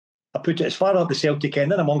put it as far up the Celtic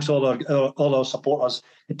end and amongst all our supporters.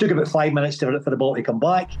 It took about 5 minutes for the ball to come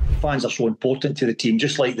back. Fans are so important to the team,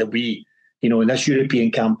 just like in this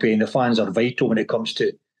European campaign, the fans are vital when it comes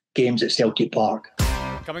to games at Celtic Park.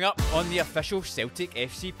 Coming up on the official Celtic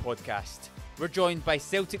FC podcast, we're joined by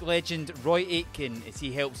Celtic legend Roy Aitken as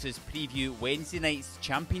he helps us preview Wednesday night's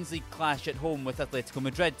Champions League clash at home with Atletico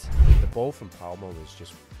Madrid. The ball from Palmer was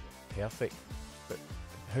just perfect, but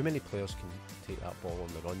how many players can take that ball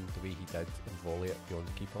on the run the way he did and volley it beyond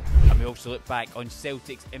the keeper? And we also look back on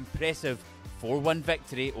Celtic's impressive 4-1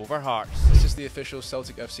 victory over Hearts. This is the official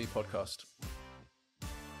Celtic FC podcast.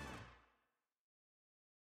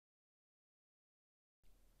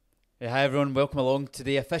 Hi everyone, welcome along to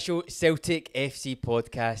the official Celtic FC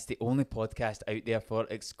podcast, the only podcast out there for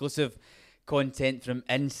exclusive content from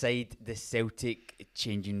inside the Celtic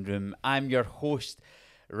changing room. I'm your host,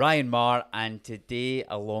 Ryan Maher, and today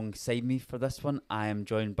alongside me for this one, I am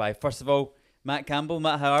joined by, first of all, Matt Campbell.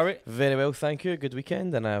 Matt, how are we? Very well, thank you. Good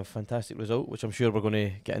weekend and a fantastic result, which I'm sure we're going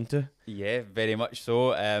to get into. Yeah, very much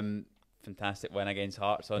so. Fantastic win against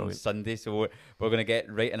Hearts on Sunday, so we're going to get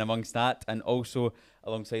right in amongst that. And also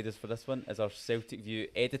alongside us for this one is our Celtic View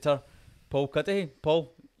editor, Paul Cuddihy.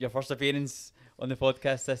 Paul, your first appearance on the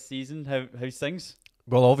podcast this season. How's things?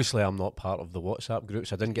 Well, obviously I'm not part of the WhatsApp group,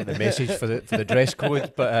 so I didn't get the message for the dress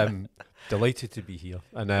code, but delighted to be here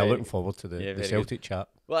and looking forward to the Celtic chat.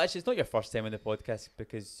 Well, actually, it's not your first time on the podcast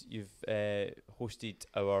because you've hosted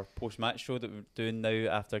our post-match show that we're doing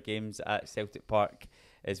now after games at Celtic Park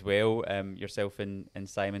as well, yourself and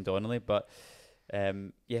Simon Donnelly. But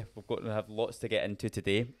we've got to have lots to get into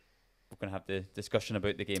today. We're going to have the discussion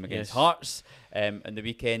about the game against Hearts and the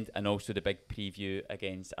weekend, and also the big preview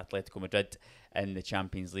against Atletico Madrid in the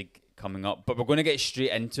Champions League coming up. But we're going to get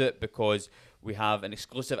straight into it because we have an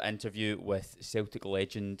exclusive interview with Celtic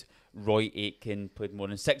legend Roy Aitken. Played more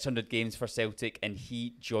than 600 games for Celtic, and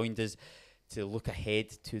he joined us to look ahead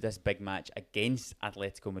to this big match against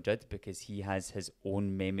Atletico Madrid because he has his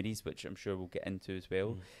own memories, which I'm sure we'll get into as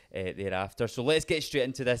well thereafter. So let's get straight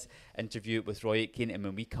into this interview with Roy Aitken, and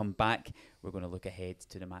when we come back, we're going to look ahead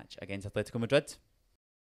to the match against Atletico Madrid.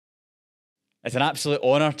 It's an absolute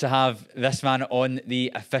honour to have this man on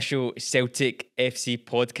the official Celtic FC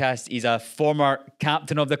podcast. He's a former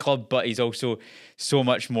captain of the club, but he's also so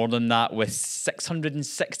much more than that, with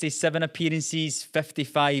 667 appearances,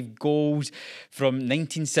 55 goals from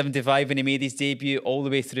 1975 when he made his debut all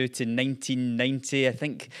the way through to 1990. I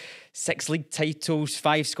think 6 league titles,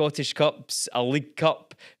 5 Scottish Cups, a League Cup.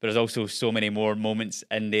 But there's also so many more moments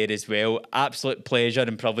in there as well. Absolute pleasure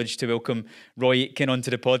and privilege to welcome Roy Aitken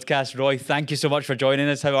onto the podcast. Roy, thank you so much for joining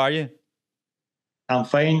us. How are you? I'm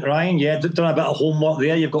fine, Ryan. Yeah, done a bit of homework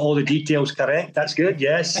there. You've got all the details correct. That's good,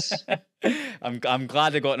 yes. I'm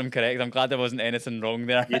glad I got them correct. I'm glad there wasn't anything wrong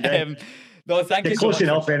there. You did. No, thank you so much. Close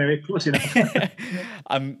enough, anyway. Close enough.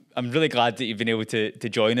 I'm really glad that you've been able to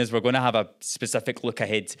join us. We're going to have a specific look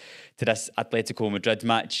ahead to this Atletico Madrid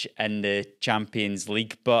match in the Champions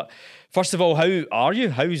League. But first of all, how are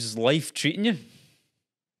you? How's life treating you?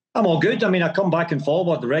 I'm all good. I mean, I come back and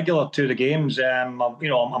forward regular to the games. I'm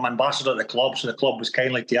ambassador at the club, so the club was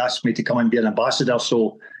kindly to ask me to come and be an ambassador.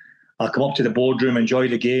 So I come up to the boardroom, enjoy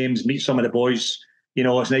the games, meet some of the boys. You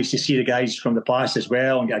know, it's nice to see the guys from the past as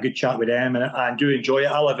well and get a good chat with them. And I do enjoy it.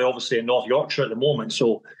 I live obviously in North Yorkshire at the moment,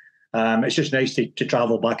 so it's just nice to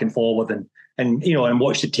travel back and forward and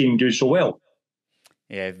watch the team do so well.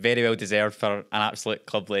 Yeah, very well deserved for an absolute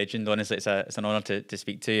club legend. Honestly, it's an honour to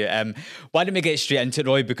speak to you. Why don't we get straight into it,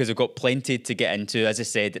 Roy, because we've got plenty to get into. As I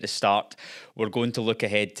said at the start, we're going to look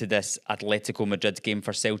ahead to this Atletico Madrid game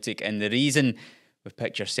for Celtic. And the reason we've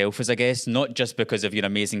picked yourself as a guest, not just because of your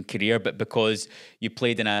amazing career, but because you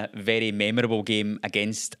played in a very memorable game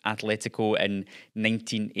against Atletico in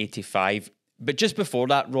 1985. But just before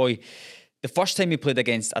that, Roy, the first time you played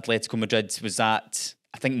against Atletico Madrid was that,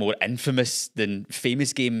 I think, more infamous than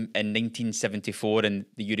famous game in 1974 in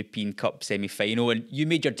the European Cup semi-final. And you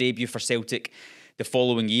made your debut for Celtic the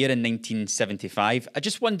following year in 1975. I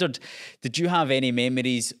just wondered, did you have any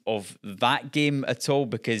memories of that game at all?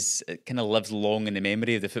 Because it kind of lives long in the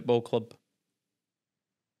memory of the football club.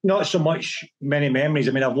 Not so much many memories.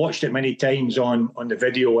 I mean, I've watched it many times on the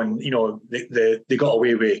video, and they got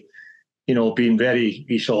away with being very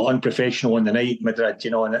sort of unprofessional on the night, Madrid.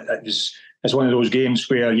 And it's one of those games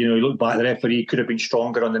where you look back, the referee could have been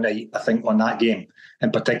stronger on the night. I think on that game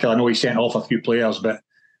in particular, I know he sent off a few players, but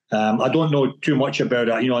I don't know too much about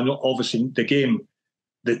it. I know obviously the game,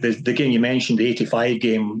 the game you mentioned, the 85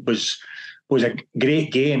 game was a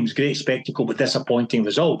great game, great spectacle, but disappointing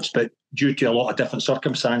results. But due to a lot of different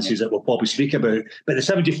circumstances that we'll probably speak about. But the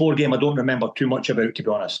 74 game, I don't remember too much about, to be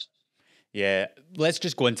honest. Yeah, let's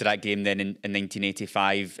just go into that game then in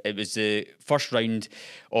 1985. It was the first round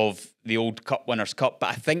of the old Cup Winners' Cup,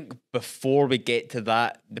 but I think before we get to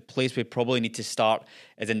that, the place we probably need to start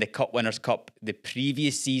is in the Cup Winners' Cup the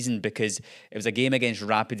previous season, because it was a game against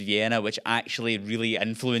Rapid Vienna which actually really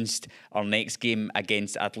influenced our next game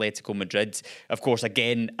against Atletico Madrid. Of course,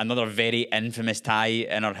 again, another very infamous tie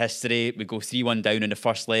in our history. We go 3-1 down in the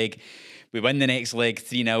first leg. We win the next leg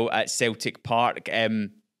 3-0 at Celtic Park.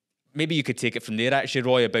 Maybe you could take it from there, actually,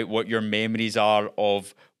 Roy, about what your memories are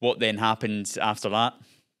of what then happened after that.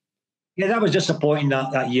 Yeah, that was disappointing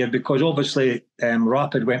that year, because obviously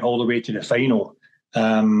Rapid went all the way to the final.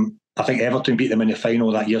 I think Everton beat them in the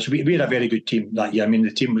final that year. So we had a very good team that year. I mean, the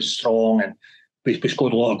team was strong, and we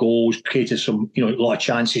scored a lot of goals, created some, a lot of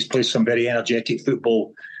chances, played some very energetic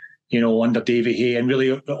football, under Davy Hay. And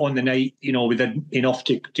really on the night, we did enough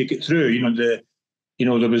to get through.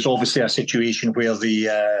 There was obviously a situation where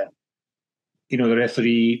the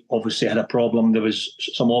referee obviously had a problem. There was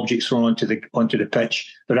some objects thrown onto the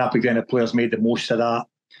pitch. The Rapid Vienna players made the most of that.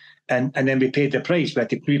 And then we paid the price. We had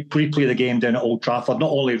to replay the game down at Old Trafford.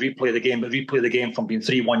 Not only replay the game, but replay the game from being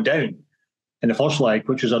 3-1 down in the first leg,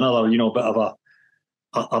 which was another, bit of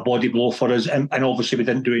a body blow for us. And obviously we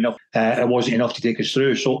didn't do enough. It wasn't enough to take us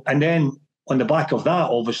through. So, and then on the back of that,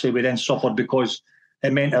 obviously we then suffered, because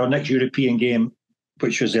it meant our next European game,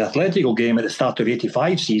 which was the Atletico game at the start of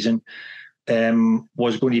 85 season,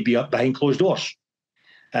 was going to be up behind closed doors.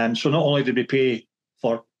 So not only did we pay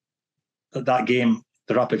for that game,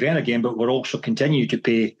 the Rapid Vienna game, but we're also continued to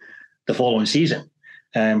pay the following season,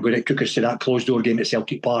 where it took us to that closed door game at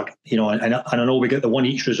Celtic Park. And I know we got the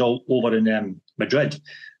 1-1 result over in Madrid,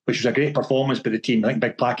 which was a great performance by the team. I think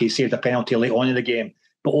Big Packy saved a penalty late on in the game,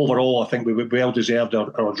 but overall I think we well deserved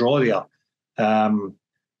our draw there. And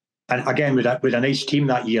again, with a nice team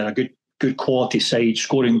that year, a good quality side,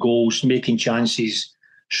 scoring goals, making chances,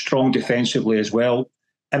 strong defensively as well.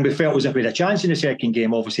 And we felt as if we had a chance in the second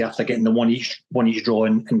game, obviously, after getting the 1-1 draw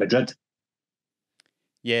in Madrid.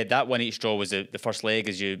 Yeah, that 1-1 draw was the first leg,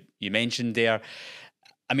 as you mentioned there.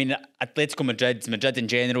 I mean, Atletico Madrid in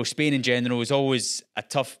general, Spain in general, is always a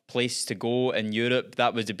tough place to go in Europe.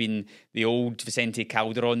 That would have been the old Vicente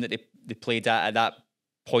Calderon that they played at that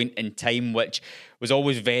point in time, which was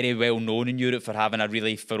always very well known in Europe for having a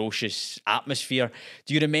really ferocious atmosphere.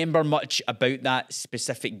 Do you remember much about that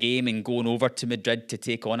specific game and going over to Madrid to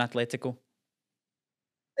take on Atletico?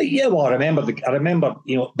 Yeah, well, I remember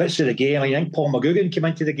bits of the game. I think Paul McGugan came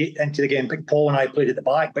into the game. Big Paul and I played at the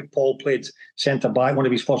back. Big Paul played centre back, one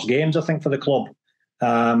of his first games, I think, for the club.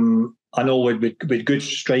 I know with good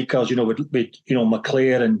strikers, with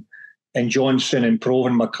McClare and Johnson and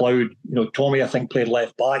Proven, McLeod. Tommy, I think, played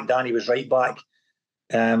left back. Danny was right back.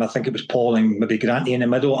 I think it was Paul and maybe Granty in the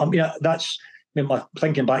middle. I mean,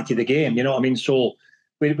 thinking back to the game, So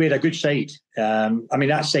we had a good side.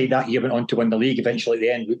 That side that year went on to win the league eventually at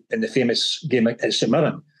the end in the famous game at St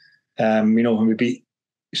Mirren. When we beat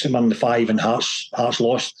St Mirren 5 and Hearts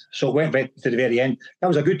lost. So it went to the very end. It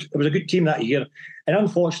was a good team that year. And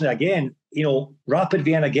unfortunately, again, Rapid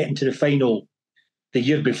Vienna getting to the final the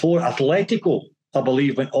year before. Atletico, I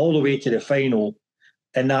believe, went all the way to the final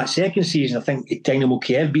in that second season. I think Dynamo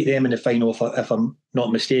Kiev beat them in the final, if I'm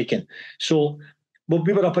not mistaken. So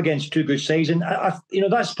we were up against two good sides, and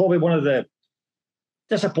that's probably one of the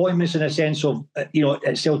disappointments in a sense of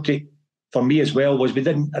at Celtic for me as well, was I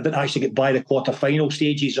didn't actually get by the quarter-final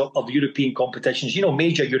stages of European competitions,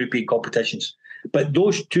 major European competitions. But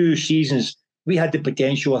those two seasons, we had the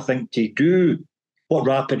potential, I think, to do what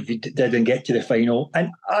Rapid did and get to the final, and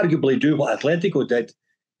arguably do what Atletico did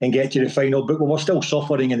and get to the final. But we were still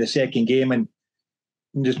suffering in the second game, and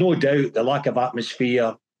there's no doubt the lack of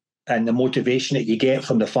atmosphere and the motivation that you get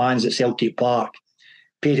from the fans at Celtic Park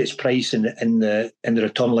paid its price in the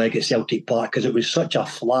return leg at Celtic Park, because it was such a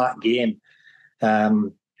flat game.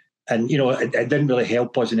 It didn't really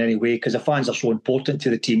help us in any way, because the fans are so important to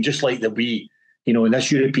the team, just like in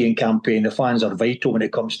this European campaign, the fans are vital when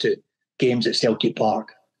it comes to games at Celtic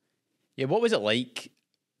Park. Yeah, what was it like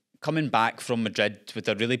coming back from Madrid with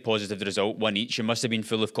a really positive result, 1-1? You must have been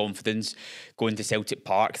full of confidence going to Celtic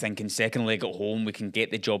Park, thinking second leg at home, we can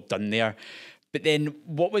get the job done there. But then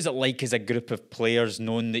what was it like as a group of players,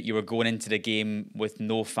 knowing that you were going into the game with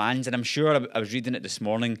no fans? And I'm sure, I was reading it this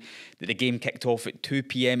morning, that the game kicked off at 2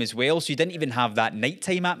 p.m. as well, so you didn't even have that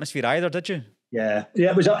nighttime atmosphere either, did you? Yeah,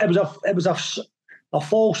 it was a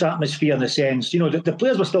false atmosphere in the sense, the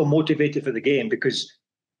players were still motivated for the game, because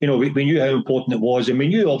we knew how important it was, and we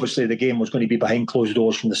knew obviously the game was going to be behind closed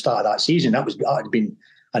doors from the start of that season. That had been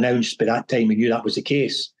announced by that time. We knew that was the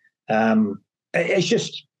case. It's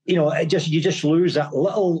just, you just lose that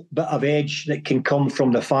little bit of edge that can come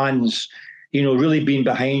from the fans, really being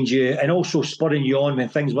behind you and also spurring you on when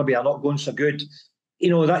things maybe are not going so good.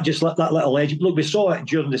 That little edge. Look, we saw it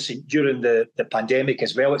during the pandemic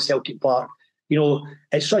as well at Celtic Park.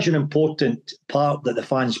 It's such an important part that the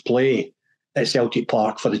fans play at Celtic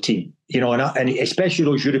Park for the team. And especially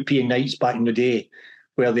those European nights back in the day,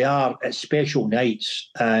 where they are at special nights.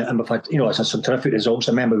 And we've had, it's had some terrific results.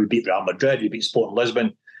 I remember we beat Real Madrid, we beat Sporting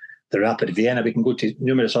Lisbon, the Rapid Vienna. We can go to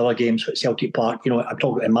numerous other games at Celtic Park. I'm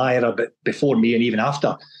talking about Maher, but before me and even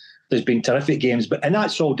after, there's been terrific games. And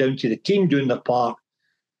that's all down to the team doing their part,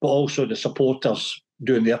 but also the supporters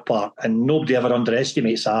doing their part. And nobody ever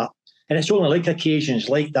underestimates that. And it's only like occasions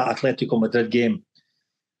like that Atletico Madrid game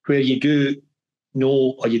where you do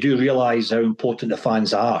know or you do realise how important the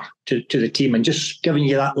fans are to the team and just giving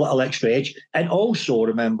you that little extra edge. And also,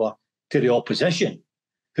 remember, to the opposition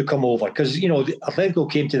who come over. Because,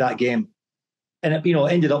 Atletico came to that game and it,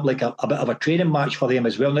 ended up like a bit of a training match for them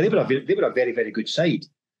as well. Now, they were a very, very good side.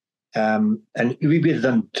 And we would have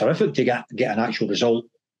done terrific to get an actual result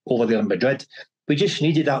over there in Madrid. We just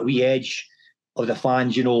needed that wee edge of the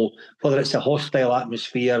fans, whether it's a hostile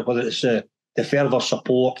atmosphere, whether it's the fervent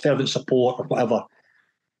support or whatever.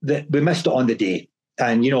 We missed it on the day.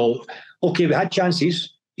 And, okay, we had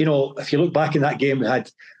chances. If you look back in that game, we had,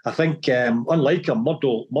 I think, unlike him,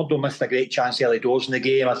 Murdo missed a great chance early doors in the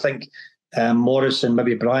game. I think Morris and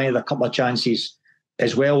maybe Brian had a couple of chances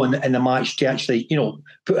as well in the match to actually,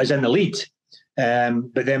 put us in the lead.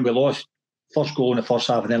 But then we lost first goal in the first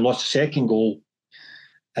half and then lost the second goal.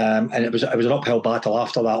 And it was an uphill battle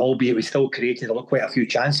after that, albeit we still created quite a few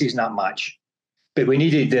chances in that match. But we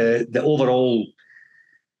needed the overall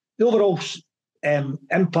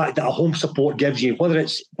impact that a home support gives you, whether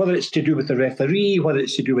it's to do with the referee, whether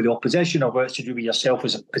it's to do with the opposition, or whether it's to do with yourself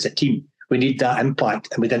as a team. We need that impact,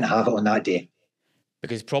 and we didn't have it on that day.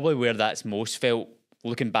 Because probably where that's most felt,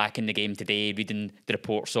 looking back in the game today, reading the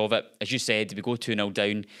reports of it, as you said, we go 2-0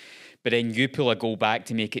 down, but then you pull a goal back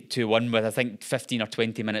to make it 2-1 with, I think, 15 or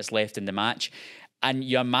 20 minutes left in the match. And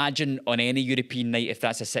you imagine on any European night, if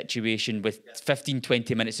that's a situation with 15,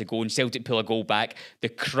 20 minutes to go and Celtic pull a goal back, the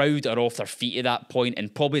crowd are off their feet at that point,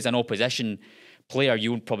 and probably as an opposition player,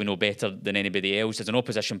 you'll probably know better than anybody else. As an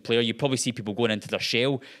opposition player, you probably see people going into their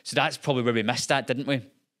shell. So that's probably where we missed that, didn't we?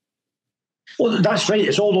 Well, that's right.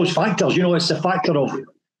 It's all those factors. It's the factor of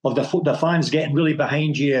the fans getting really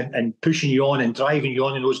behind you and pushing you on and driving you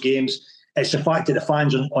on in those games. It's the fact that the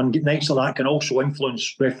fans on nights like that can also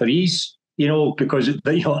influence referees, because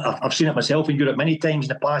I've seen it myself in Europe many times in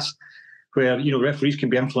the past where, referees can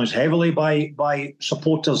be influenced heavily by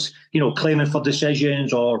supporters, claiming for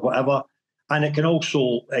decisions or whatever. And it can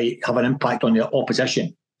also have an impact on the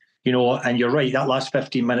opposition, and you're right, that last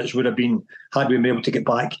 15 minutes would have been, had we been able to get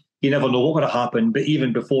back, you never know what would have happened. But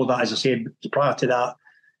even before that, as I said, prior to that,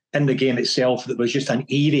 in the game itself, it was just an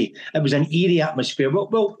eerie atmosphere.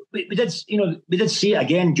 Well, we did see it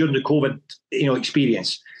again during the COVID,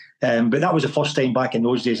 experience. But that was the first time back in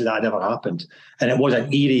those days that had ever happened. And it was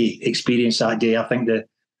an eerie experience that day. I think that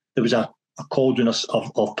there was a cordon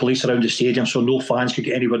of police around the stadium, so no fans could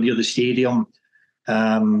get anywhere near the stadium.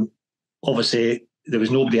 Obviously, there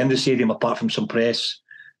was nobody in the stadium apart from some press.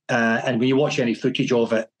 And when you watch any footage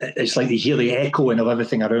of it, it's like you hear the echoing of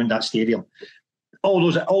everything around that stadium.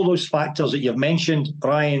 All those factors that you've mentioned,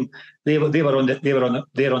 Brian, they were on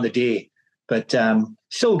the day. But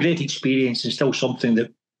still great experience and still something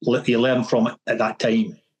that you learn from it at that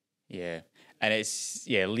time. Yeah, and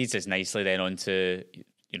it leads us nicely then on to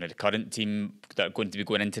the current team that are going to be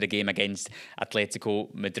going into the game against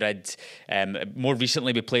Atletico Madrid. More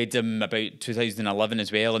recently, we played them about 2011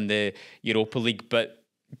 as well in the Europa League, but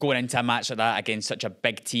going into a match like that against such a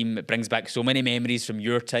big team, it brings back so many memories from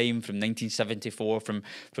your time, from 1974, from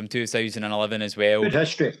 2011 as well. Good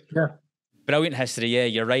history, yeah. Brilliant history, yeah,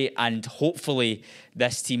 you're right. And hopefully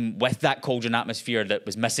this team, with that cauldron atmosphere that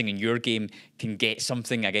was missing in your game, can get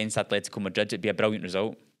something against Atletico Madrid. It'd be a brilliant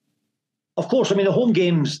result. Of course, I mean, the home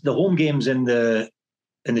games in the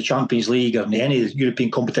Champions League or in any European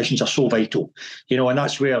competitions are so vital, and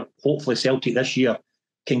that's where hopefully Celtic this year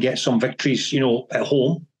can get some victories, at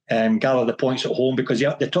home and gather the points at home, because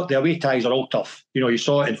the away ties are all tough. You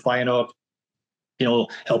saw it in Feyenoord.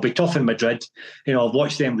 It'll be tough in Madrid. I've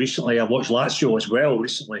watched them recently. I've watched Lazio as well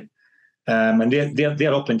recently, and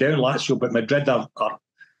they're up and down, Lazio, but Madrid are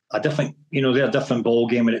a different. They're a different ball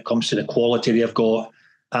game when it comes to the quality they've got,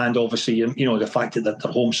 and obviously the fact that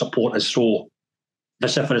their home support is so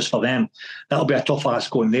vociferous for them. That'll be a tough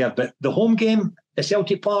ask going there. But the home game at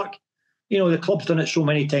Celtic Park, the club's done it so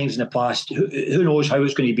many times in the past. Who knows how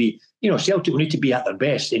it's going to be? Celtic will need to be at their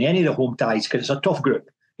best in any of the home ties because it's a tough group.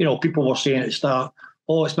 People were saying at the start,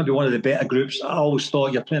 it's maybe one of the better groups. I always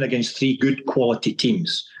thought you're playing against 3 good quality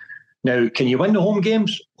teams. Now, can you win the home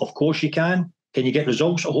games? Of course you can. Can you get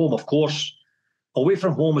results at home? Of course. Away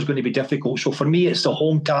from home is going to be difficult. So for me, it's the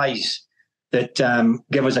home ties that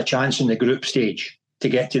give us a chance in the group stage to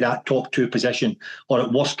get to that top 2 position, or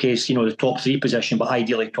at worst case, the top 3 position, but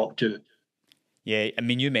ideally top 2. Yeah, I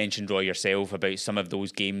mean, you mentioned, Roy, yourself about some of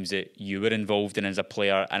those games that you were involved in as a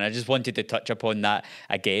player, and I just wanted to touch upon that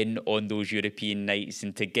again on those European nights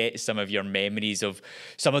and to get some of your memories of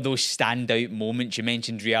some of those standout moments. You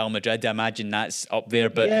mentioned Real Madrid. I imagine that's up there,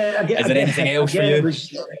 but is there anything else for you?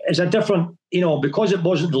 It's a different, because it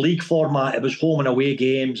wasn't the league format, it was home and away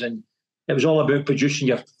games, and it was all about producing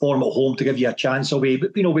your form at home to give you a chance away.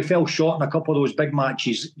 But, we fell short in a couple of those big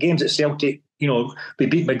matches. Games at Celtic, we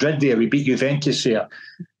beat Madrid there, we beat Juventus there.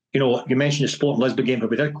 You mentioned the Sporting Lisbon game,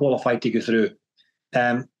 but we did qualify to go through.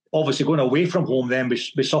 Obviously, going away from home then,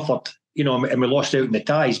 we suffered, and we lost out in the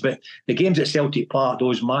ties. But the games at Celtic Park,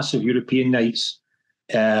 those massive European nights,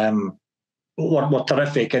 were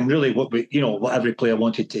terrific, and really what every player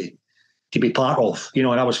wanted to be part of, and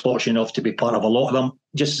I was fortunate enough to be part of a lot of them.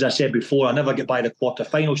 Just as I said before, I never get by the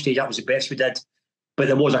quarter-final stage. That was the best we did. But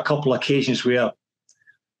there was a couple of occasions where,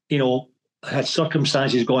 had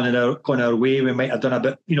circumstances gone our way, we might have done a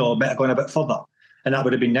bit, might have gone a bit further, and that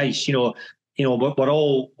would have been nice. We're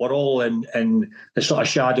all in the sort of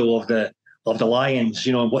shadow of the Lions,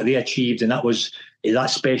 and what they achieved, and that was that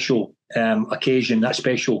special occasion, that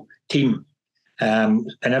special team,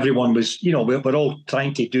 and everyone was, we're all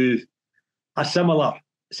trying to do a similar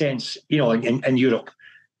sense, in Europe.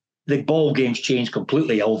 The ball game's changed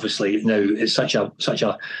completely. Obviously now it's such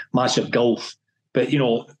a massive gulf, but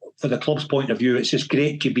for the club's point of view, it's just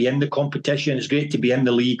great to be in the competition. It's great to be in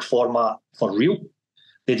the league format for real.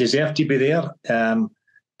 They deserve to be there. And,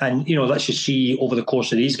 let's just see over the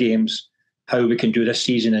course of these games how we can do this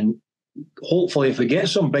season. And hopefully if we get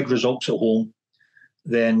some big results at home,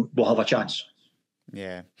 then we'll have a chance.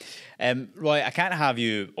 Yeah. Roy, I can't have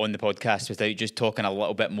you on the podcast without just talking a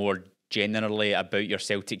little bit more generally about your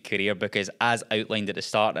Celtic career, because as outlined at the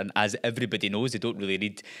start, and as everybody knows, they don't really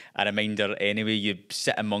need a reminder anyway, you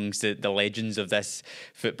sit amongst the legends of this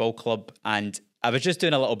football club. And I was just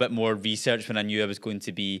doing a little bit more research when I knew I was going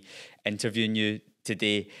to be interviewing you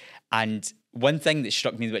today, and one thing that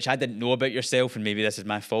struck me, which I didn't know about yourself, and maybe this is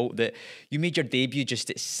my fault, that you made your debut just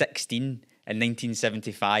at 16 in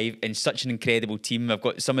 1975 in such an incredible team. I've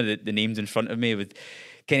got some of the names in front of me with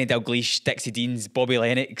Kenny Dalglish, Dixie Deans, Bobby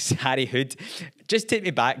Lennox, Harry Hood. Just take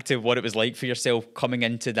me back to what it was like for yourself coming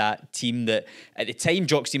into that team that at the time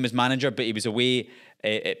Jock Stein was manager, but he was away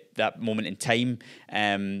at that moment in time,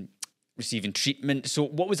 receiving treatment. So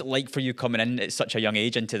what was it like for you coming in at such a young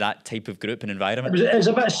age into that type of group and environment? It was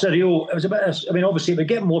a bit surreal. Obviously we're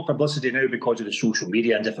getting more publicity now because of the social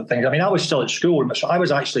media and different things. I was still at school, so I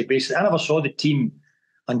was actually I never saw the team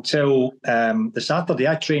until the Saturday.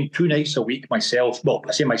 I trained 2 nights a week myself. Well,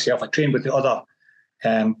 I say myself, I trained with the other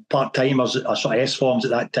part-timers, sort of S-forms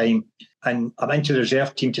at that time. And I went to the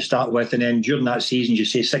reserve team to start with. And then during that season, you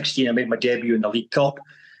say 16, I made my debut in the League Cup.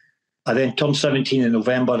 I then turned 17 in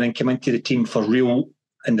November and then came into the team for real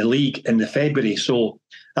in the league in the February. So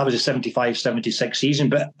that was a 75-76 season.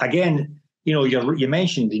 But again, you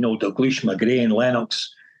mentioned, Dalglish, McGrain,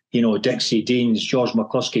 Lennox, Dixie Deans, George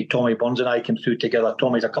McCluskey, Tommy Burns and I came through together.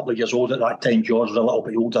 Tommy's a couple of years old at that time. George was a little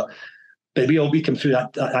bit older. But we came through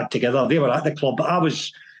that together. They were at the club. But I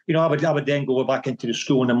was, I would then go back into the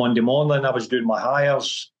school on the Monday morning. I was doing my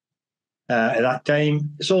hires at that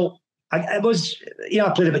time. So I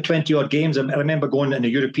played about 20 odd games. I remember going in the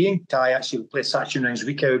European tie. Actually, we played Saturday rounds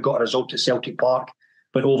week. I got a result at Celtic Park,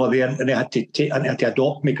 but over there, and they had to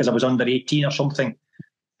adopt me because I was under 18 or something,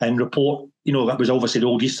 and report. That was obviously the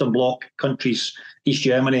old Eastern Bloc countries, East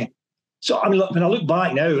Germany. So when I look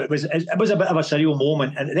back now, it was a bit of a surreal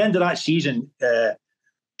moment. And at the end of that season,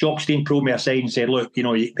 Jock Stein pulled me aside and said, "Look,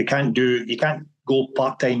 you can't go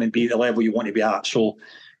part time and be at the level you want to be at." So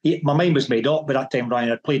my mind was made up by that time,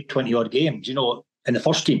 Ryan. I'd played 20 odd games, in the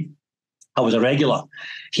first team. I was a regular.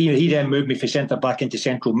 He then moved me from centre back into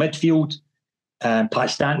central midfield. Pat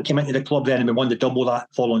Stanton came into the club then, and we won the double that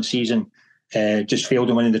following season. Just failed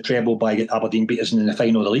in winning the treble by Aberdeen beat us in the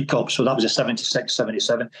final of the League Cup. So that was a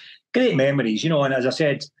 76-77. Great memories, and as I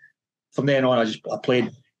said, from then on, I played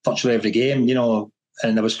virtually every game,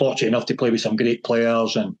 and I was fortunate enough to play with some great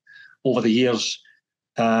players. And over the years,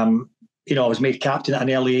 I was made captain at an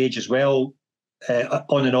early age as well,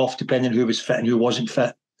 on and off, depending who was fit and who wasn't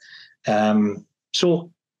fit.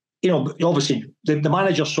 So obviously the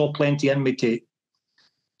manager saw plenty in me to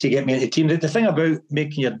get me into the team. The thing about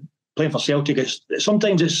playing for Celtic is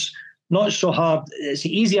sometimes it's not so hard. It's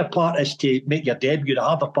the easier part is to make your debut. The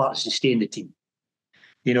harder part is to stay in the team.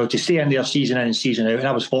 To stay in there season in and season out. And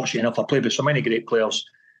I was fortunate enough. I played with so many great players,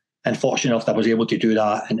 and fortunate enough that I was able to do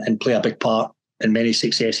that and play a big part in many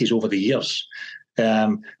successes over the years.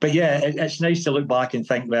 But yeah, it's nice to look back and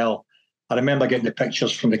think, well, I remember getting the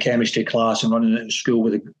pictures from the chemistry class and running it to school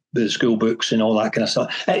with the school books and all that kind of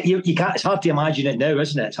stuff. You can't. It's hard to imagine it now,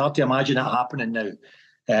 isn't it? It's hard to imagine that happening now.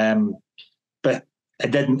 But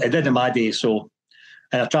it didn't in my day. So,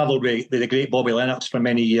 and I travelled with the great Bobby Lennox for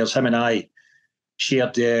many years. Him and I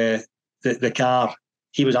shared the car.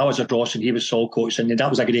 I was a Dawson, he was Saltcoats, and that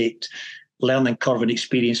was a great learning curve and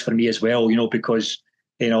experience for me as well. Because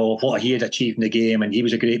what he had achieved in the game, and he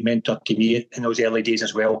was a great mentor to me in those early days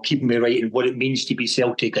as well, keeping me right in what it means to be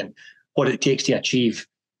Celtic and what it takes to achieve,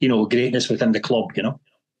 greatness within the club.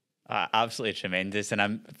 Absolutely tremendous.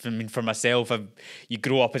 And for myself, you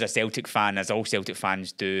grow up as a Celtic fan, as all Celtic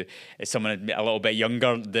fans do. As someone a little bit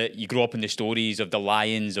younger, that you grow up in the stories of the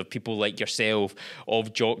Lions, of people like yourself,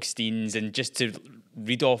 of Jock Steins, and just to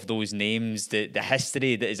read off those names, the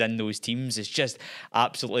history that is in those teams is just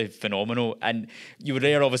absolutely phenomenal. And you were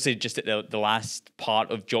there obviously just at the last part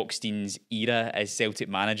of Jock Steins' era as Celtic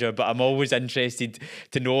manager, but I'm always interested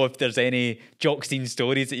to know if there's any Jock Steins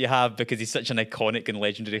stories that you have, because he's such an iconic and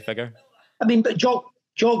legendary figure. But Jock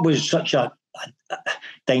was such a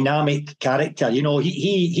dynamic character.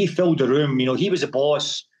 He filled the room. He was a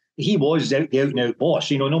boss. He was the out and out boss.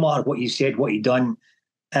 No matter what he said, what he done.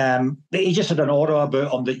 But he just had an aura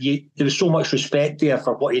about him that there was so much respect there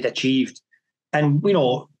for what he'd achieved, and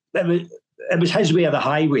it was his way or the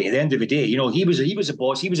highway. At the end of the day, he was a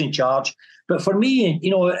boss. He was in charge. But for me,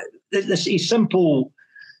 he's simple.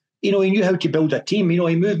 He knew how to build a team. He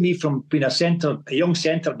moved me from being a young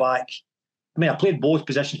centre back. I played both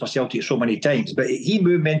positions for Celtic so many times, but he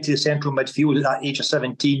moved me into the central midfield at that age of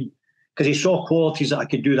 17 because he saw qualities that I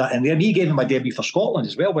could do that in there. And he gave me my debut for Scotland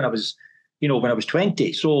as well when I was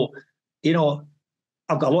 20. So,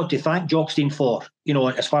 I've got a lot to thank Jock Stein for,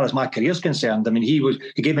 as far as my career's concerned.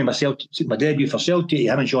 He gave me my debut for Celtic,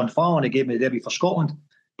 him and Sean Fallon, he gave me the debut for Scotland,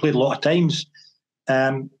 played a lot of times.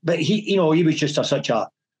 But he was just such a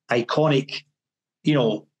iconic,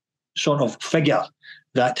 sort of figure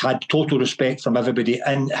that had total respect from everybody.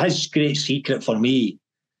 And his great secret for me,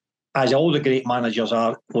 as all the great managers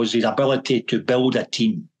are, was his ability to build a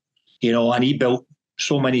team, and he built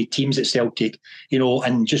so many teams at Celtic,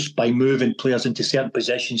 and just by moving players into certain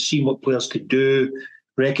positions, seeing what players could do,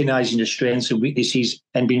 recognising the strengths and weaknesses,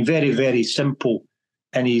 and being very, very simple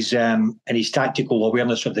in his tactical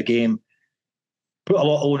awareness of the game. Put a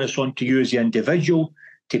lot of onus onto you as the individual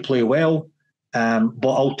to play well, but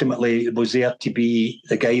ultimately it was there to be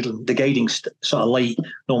the guiding sort of light,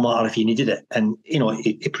 no matter if you needed it. And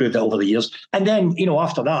he proved that over the years. And then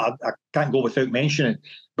after that, I can't go without mentioning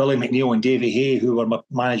Billy McNeil and Davy Hay, who were my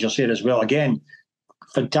managers here as well. Again,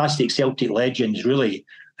 fantastic Celtic legends, really.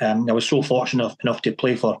 I was so fortunate enough to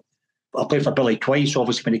play for Billy twice,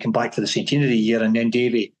 obviously, when he came back for the Centenary year, and then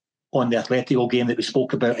Davy on the Atletico game that we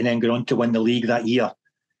spoke about, and then going on to win the league that year.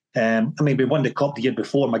 We won the cup the year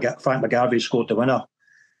before. Frank McGarvey scored the winner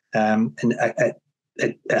at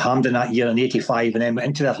Hampden that year in '85, and then went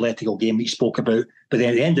into the Atletico game we spoke about. But then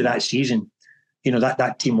at the end of that season,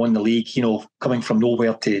 that team won the league, coming from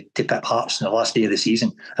nowhere to Pip Hearts in the last day of the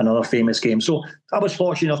season, another famous game. So I was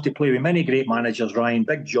fortunate enough to play with many great managers. Ryan,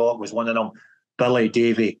 Big Jock was one of them, Billy,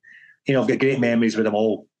 Davy. I've got great memories with them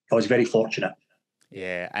all. I was very fortunate.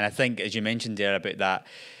 Yeah, and I think, as you mentioned there about that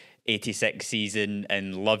 86 season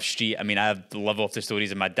in Love Street, I love off the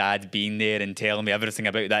stories of my dad being there and telling me everything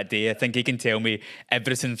about that day. I think he can tell me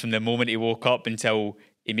everything from the moment he woke up until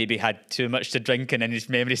he maybe had too much to drink and then his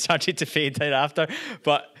memory started to fade thereafter.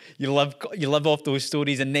 But you live off those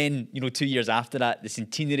stories. And then, 2 years after that, the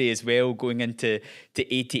Centenary as well, going into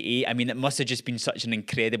 88. It must have just been such an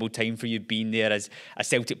incredible time for you being there as a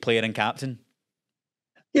Celtic player and captain.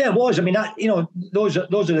 Yeah, it was. Those are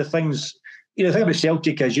the things. The thing about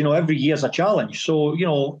Celtic is, every year's a challenge. So,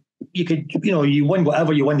 you could, you win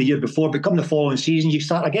whatever you won the year before, but come the following season, you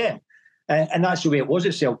start again. And that's the way it was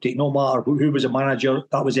at Celtic. No matter who was a manager,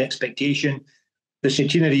 that was the expectation. The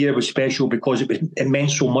Centenary year was special because it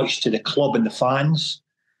meant so much to the club and the fans.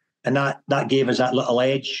 And that gave us that little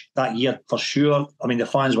edge that year for sure. The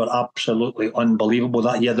fans were absolutely unbelievable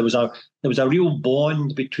that year. There was a real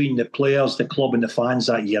bond between the players, the club and the fans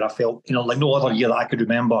that year. I felt, like no other year that I could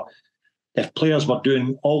remember. If players were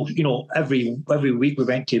doing every week we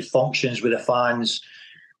went to functions with the fans.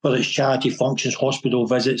 whether it's charity functions, hospital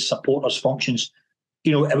visits, supporters functions.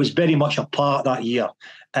 It was very much a part that year,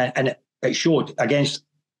 and it showed against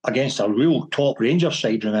a real top Rangers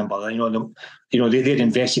side. Remember, they'd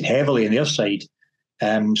invested heavily in their side,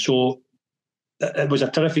 so it was a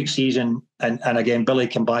terrific season. And again, Billy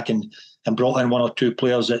came back and brought in one or two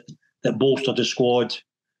players that bolstered the squad,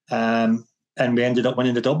 and we ended up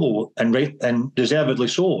winning the double, and deservedly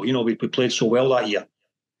so. We played so well that year.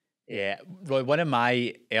 Yeah, Roy, one of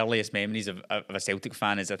my earliest memories of a Celtic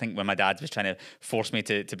fan is, I think, when my dad was trying to force me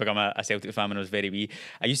to become a Celtic fan when I was very wee.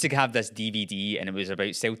 I used to have this DVD, and it was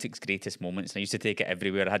about Celtic's greatest moments, and I used to take it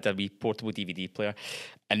everywhere. I had a wee portable DVD player,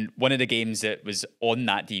 and one of the games that was on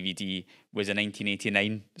that DVD was a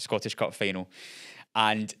 1989 Scottish Cup final.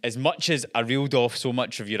 And as much as I reeled off so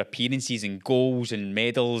much of your appearances and goals and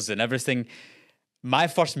medals and everything, my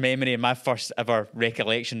first memory and my first ever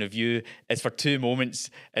recollection of you is for two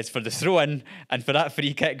moments. It's for the throw-in and for that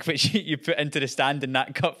free kick which you put into the stand in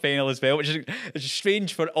that cup final as well, which is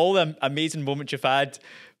strange for all the amazing moments you've had.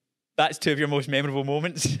 That's two of your most memorable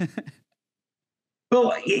moments.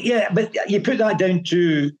 Well, yeah, but you put that down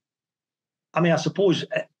to, I suppose,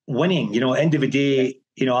 winning. End of the day,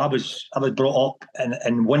 I was brought up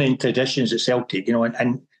in winning traditions at Celtic, and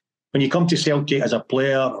when you come to Celtic as a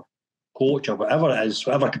player, coach, or whatever it is,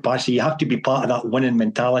 whatever capacity, you have to be part of that winning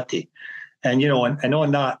mentality. And and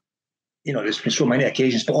on that, there's been so many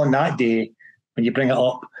occasions, but on that day, when you bring it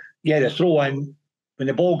up, the throw in, when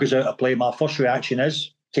the ball goes out of play, my first reaction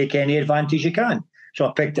is take any advantage you can. So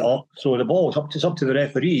I picked it up, throw the ball. It's up to the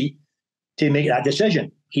referee to make that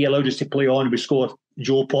decision. He allowed us to play on. We scored.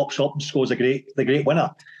 Joe pops up and scores the great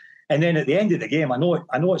winner. And then at the end of the game, I know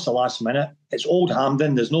it's the last minute. It's Old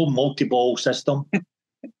Hampden. There's no multi-ball system.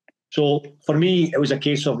 So for me, it was a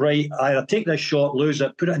case of, right, either take this shot, lose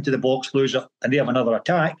it, put it into the box, lose it, and they have another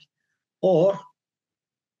attack, or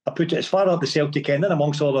I put it as far up the Celtic end and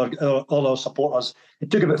amongst all our supporters. It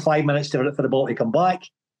took about 5 minutes for the ball to come back.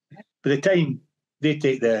 By the time they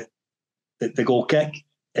take the goal kick,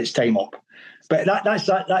 it's time up. But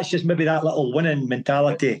that's just maybe that little winning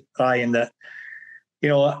mentality, Ryan, that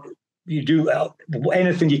you do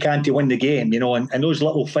anything you can to win the game, and those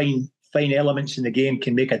little fine elements in the game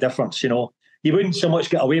can make a difference. You wouldn't so much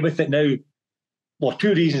get away with it now. Well,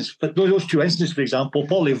 two reasons. But those two instances, for example,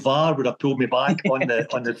 probably VAR would have pulled me back on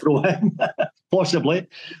the throw-in, possibly.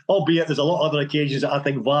 Albeit there's a lot of other occasions that I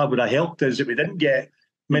think VAR would have helped us that we didn't get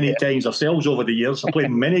many times ourselves over the years. I played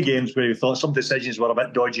in many games where we thought some decisions were a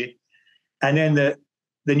bit dodgy. And then the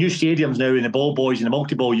new stadiums now and the ball boys and the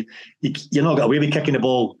multi-ball, you're not got away with kicking the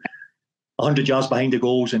ball 100 yards behind the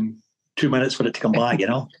goals and 2 minutes for it to come back,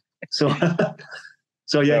 So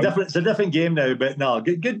yeah, it's a different game now, but no,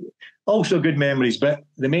 good, also good memories. But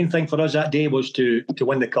the main thing for us that day was to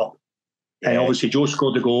win the cup. Yeah. And obviously Joe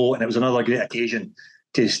scored the goal, and it was another great occasion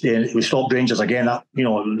we stopped Rangers again.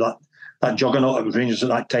 That juggernaut of Rangers at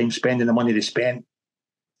that time, spending the money they spent.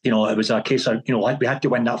 It was a case of, we had to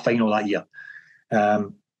win that final that year.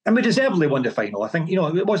 And we deservedly won the final. I think,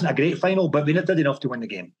 it wasn't a great final, but we did enough to win the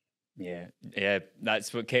game. Yeah,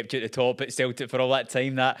 that's what kept you at the top at Celtic for all that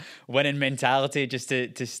time, that winning mentality, just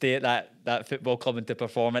to stay at that football club and to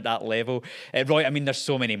perform at that level. Roy, there's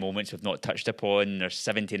so many moments we've not touched upon. There's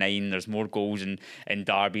 79, there's more goals in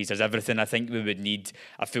derbies, there's everything. I think we would need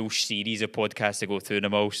a full series of podcasts to go through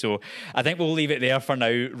them all. So I think we'll leave it there for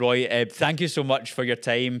now, Roy. Thank you so much for your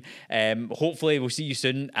time. Hopefully we'll see you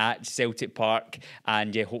soon at Celtic Park,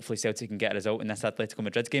 and hopefully Celtic can get a result in this Atletico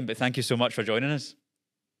Madrid game. But thank you so much for joining us.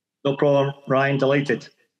 No problem, Ryan. Delighted.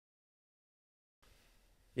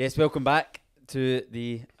 Yes, welcome back to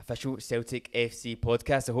the official Celtic FC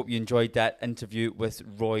podcast. I hope you enjoyed that interview with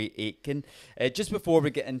Roy Aitken. Just before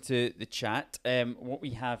we get into the chat, what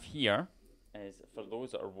we have here is, for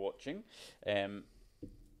those that are watching,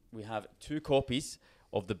 we have 2 copies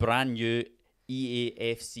of the brand new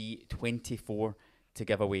EAFC 24 to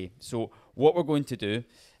give away. So what we're going to do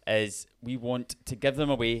is we want to give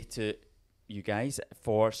them away to you guys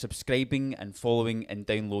for subscribing and following and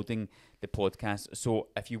downloading the podcast. So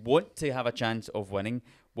if you want to have a chance of winning,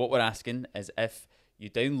 what we're asking is, if you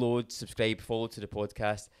download, subscribe, follow to the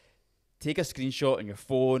podcast, take a screenshot on your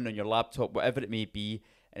phone, on your laptop, whatever it may be,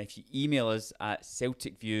 and if you email us at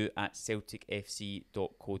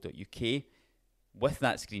celticview@celticfc.co.uk with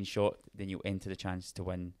that screenshot, then you'll enter the chance to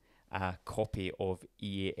win a copy of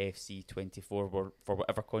EAFC 24 for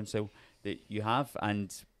whatever console that you have,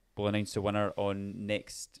 and we'll announce the winner on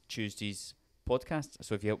next Tuesday's podcast.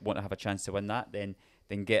 So if you want to have a chance to win that, then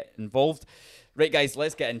get involved. Right, guys,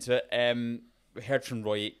 let's get into it. We heard from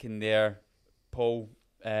Roy Aitken there. Paul,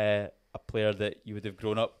 a player that you would have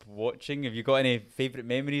grown up watching? Have you got any favourite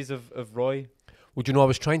memories of Roy? Well, do you know, I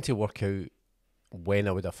was trying to work out when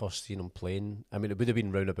I would have first seen him playing. I mean, it would have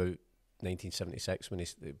been round about 1976 when he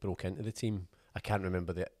broke into the team. I can't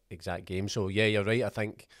remember the exact game. So, yeah, you're right. I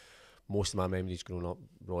think most of my memories growing up,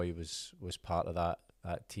 Roy was part of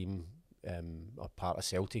that team, or part of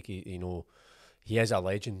Celtic. He is a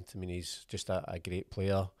legend. I mean, he's just a great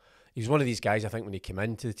player. He's one of these guys, I think, when he came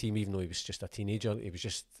into the team, even though he was just a teenager, he was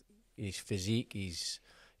just, his physique, his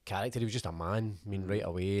character, he was just a man, I mean, right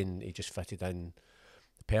away, and he just fitted in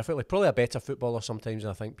perfectly. Probably a better footballer sometimes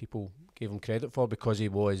than I think people gave him credit for, because he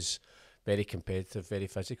was very competitive, very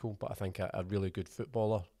physical, but I think a really good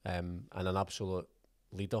footballer, and an absolute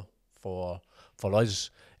leader for us.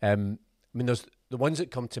 I mean, there's the ones that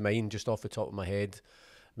come to mind just off the top of my head.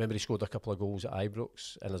 I remember he scored a couple of goals at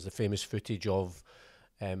Ibrox, and there's the famous footage of,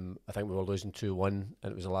 I think we were losing 2-1,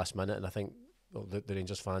 and it was the last minute, and I think the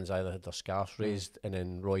Rangers fans either had their scarves raised, and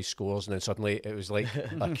then Roy scores, and then suddenly it was like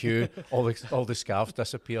a cue, all the scarves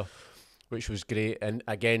disappear, which was great. And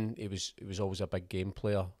again, he was always a big game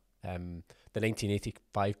player. The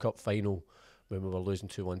 1985 Cup final, when we were losing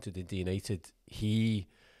 2-1 to Dundee United, he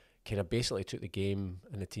kind of basically took the game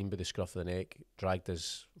and the team by the scruff of the neck, dragged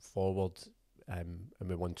us forward, and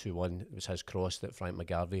we won 2-1. It was his cross that Frank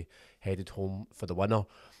McGarvey headed home for the winner.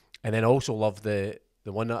 And then I also love the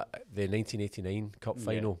one the 1989 Cup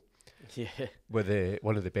final, with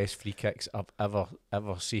one of the best free kicks I've ever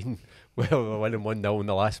seen, where we're winning 1-0 in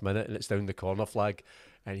the last minute, and it's down the corner flag,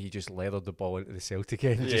 and he just leathered the ball into the Celtic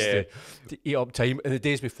end just to eat up time. And the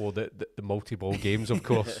days before the multi-ball games, of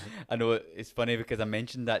course. I know it's funny because I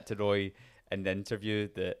mentioned that to Roy in the interview,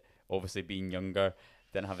 that obviously being younger,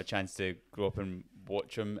 didn't have a chance to grow up and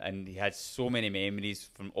watch him, and he had so many memories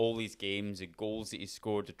from all these games, the goals that he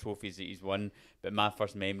scored, the trophies that he's won. But my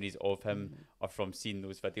first memories of him are from seeing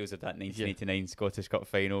those videos of that 1989 Scottish Cup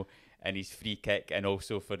final, and his free kick, and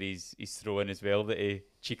also for his throw-in as well that he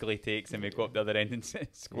cheekily takes and we go up the other end and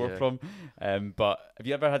score from. But have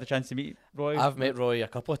you ever had a chance to meet Roy? I've met Roy a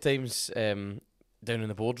couple of times down in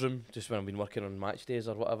the boardroom, just when I've been working on match days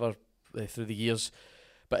or whatever through the years.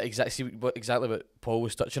 But exactly what Paul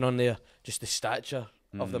was touching on there, just the stature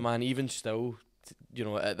of the man, even still,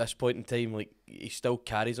 at this point in time, like, he still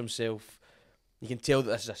carries himself. You can tell that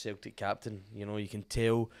this is a Celtic captain. You can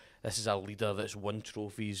tell this is a leader that's won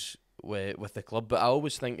trophies with the club. But I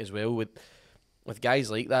always think as well, with guys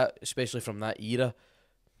like that, especially from that era,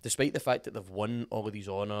 despite the fact that they've won all of these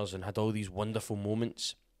honours and had all these wonderful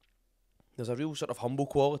moments, there's a real sort of humble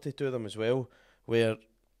quality to them as well, where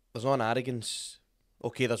there's not an arrogance.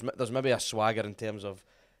 Okay, there's maybe a swagger in terms of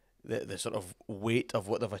the sort of weight of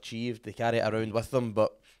what they've achieved. They carry it around with them,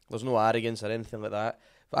 but there's no arrogance or anything like that.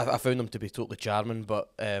 I found them to be totally charming, but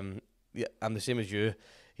I'm the same as you,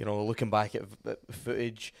 looking back at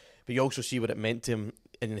footage. But you also see what it meant to him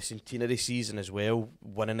in the Centenary season as well,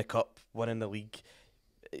 winning the cup, winning the league.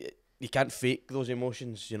 You can't fake those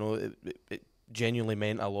emotions, it genuinely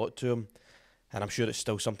meant a lot to him, and I'm sure it's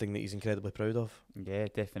still something that he's incredibly proud of. Yeah,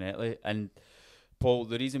 definitely. And Paul,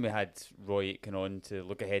 the reason we had Roy Aitken on to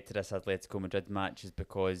look ahead to this Atletico Madrid match is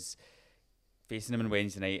because facing him on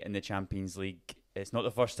Wednesday night in the Champions League, it's not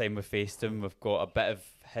the first time we've faced him. We've got a bit of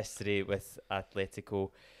history with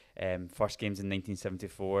Atletico. First games in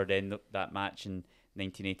 1974, then that match in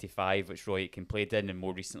 1985, which Roy Aitken played in, and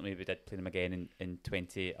more recently we did play them again in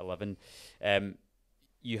 2011.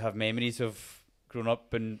 You have memories of growing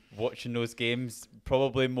up and watching those games,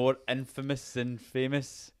 probably more infamous than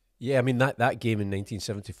famous. Yeah, I mean, that game in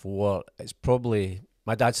 1974, it's probably...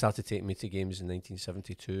 My dad started taking me to games in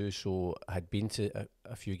 1972, so I had been to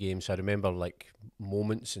a few games. So I remember, like,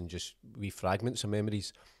 moments and just wee fragments of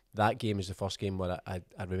memories. That game is the first game where I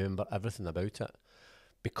remember everything about it,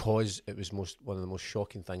 because it was one of the most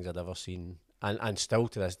shocking things I'd ever seen, and still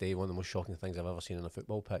to this day, one of the most shocking things I've ever seen on a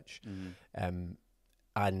football pitch. And...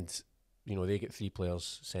 they get 3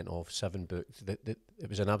 players sent off, 7 booked. It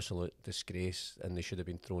was an absolute disgrace, and they should have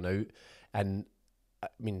been thrown out. And I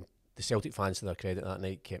mean, the Celtic fans, to their credit, that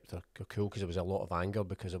night kept their cool, because there was a lot of anger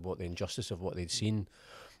because of the injustice of what they'd seen.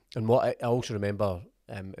 And what I also remember,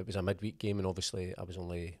 it was a midweek game, and obviously I was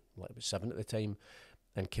only about 7 at the time,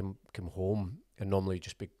 and came home, and normally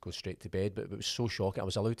just go straight to bed. But it was so shocking. I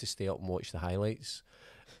was allowed to stay up and watch the highlights.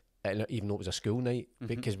 And even though it was a school night,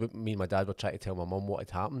 because me and my dad were trying to tell my mum what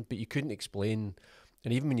had happened, but you couldn't explain.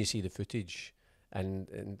 And even when you see the footage and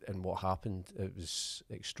what happened, it was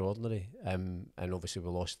extraordinary. And obviously we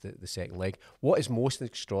lost the second leg. What is most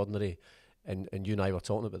extraordinary, and you and I were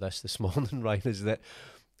talking about this morning, Ryan, is that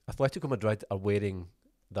Atletico Madrid are wearing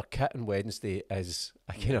their kit on Wednesday as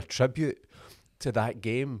a kind of tribute to that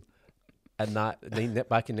game. in that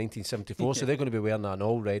back in 1974. So they're going to be wearing an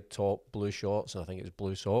all red top, blue shorts, and I think it's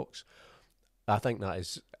blue socks. I think that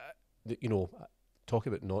is, talk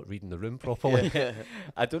about not reading the room properly.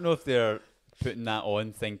 I don't know if they're putting that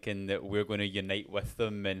on thinking that we're going to unite with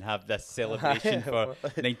them and have this celebration for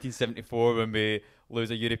 1974 when we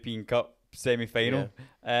lose a European Cup semi-final.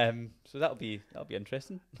 So that'll be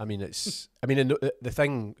interesting. The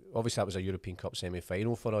thing, obviously that was a European Cup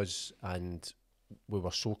semi-final for us, and we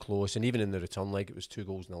were so close, and even in the return leg it was 2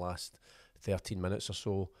 goals in the last 13 minutes or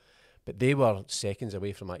so, but they were seconds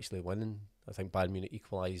away from actually winning. I think Bayern Munich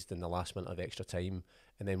equalised in the last minute of extra time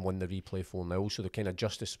and then won the replay 4-0, so the kind of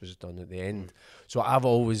justice was done at the end. So I've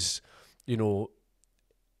always, they've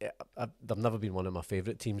never been one of my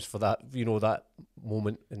favourite teams for that, that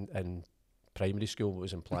moment in primary school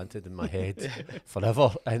was implanted in my head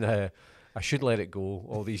forever, and I should let it go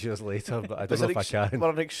all these years later, but I don't know if I can. We're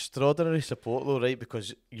an extraordinary support though, right?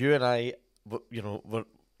 Because you and I,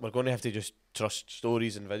 we're going to have to just trust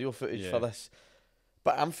stories and video footage for this.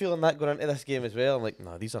 But I'm feeling that going into this game as well. I'm like,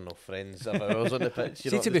 no, these are no friends of ours on the pitch.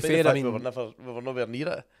 See, to be fair, we were nowhere near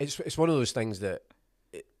it. It's one of those things that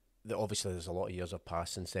obviously there's a lot of years have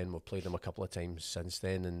passed since then. We've played them a couple of times since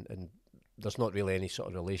then, and there's not really any sort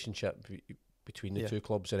of relationship between the two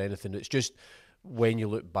clubs or anything. It's just when you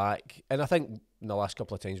look back, and I think in the last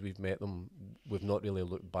couple of times we've met them, we've not really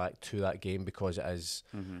looked back to that game because it is,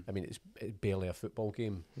 it's barely a football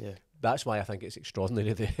game. Yeah. That's why I think it's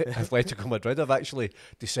extraordinary that Atletico Madrid have actually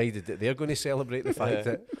decided that they're going to celebrate the fact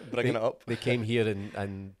that bringing it up. They came here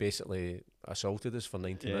and basically assaulted us for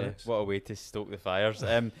 90 minutes. What a way to stoke the fires.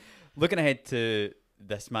 Looking ahead to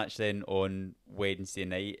this match then on Wednesday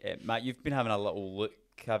night, Matt, you've been having a little look,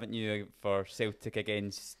 haven't you, for Celtic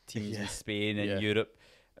against teams in Spain and Europe.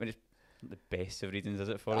 I mean, it's the best of readings, is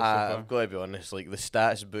it, for us so far? I've got to be honest, like the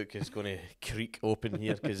stats book is going to creak open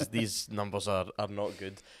here because these numbers are not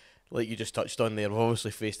good. Like you just touched on there, we've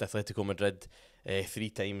obviously faced Atletico Madrid 3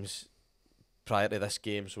 times prior to this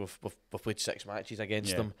game, so we've played 6 matches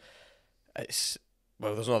against them. There's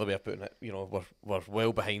no other way of putting it. We're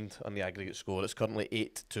well behind on the aggregate score. It's currently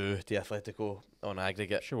 8-2 to Atletico on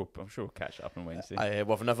aggregate. I'm sure we'll catch up on Wednesday.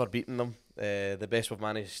 We've never beaten them. The best we've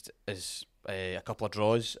managed is a couple of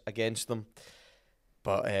draws against them.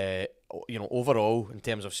 But overall, in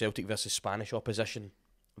terms of Celtic versus Spanish opposition,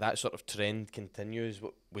 that sort of trend continues.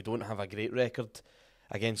 We don't have a great record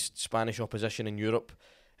against Spanish opposition in Europe.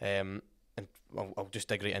 And I'll just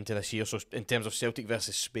dig right into this here. So in terms of Celtic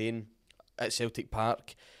versus Spain at Celtic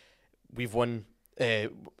Park, we've won,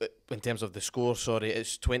 in terms of the score,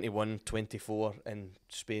 it's 21-24 in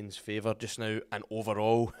Spain's favour just now, and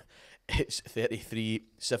overall it's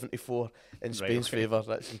 33-74 in Spain's favour.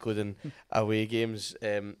 That's including away games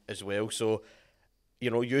as well. So,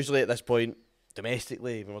 usually at this point,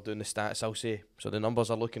 domestically, when we're doing the stats, I'll say, so the numbers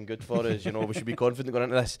are looking good for us. We should be confident going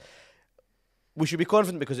into this. We should be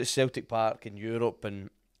confident because it's Celtic Park in Europe, and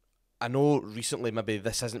I know recently maybe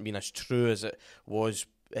this hasn't been as true as it was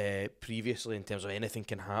previously in terms of anything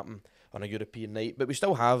can happen on a European night, but we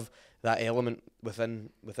still have that element within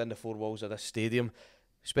the 4 walls of this stadium,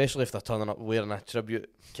 especially if they're turning up wearing a tribute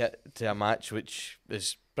kit to a match, which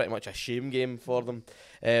is pretty much a shame game for them.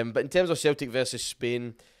 But in terms of Celtic versus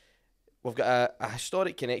Spain, we've got a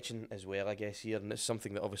historic connection as well, I guess, here, and it's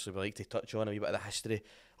something that obviously we like to touch on, a wee bit of the history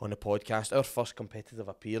on the podcast. Our first competitive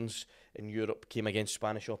appearance in Europe came against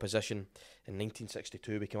Spanish opposition in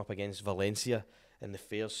 1962. We came up against Valencia in the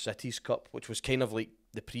Fairs Cities Cup, which was kind of like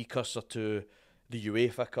the precursor to the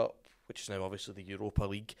UEFA Cup, which is now obviously the Europa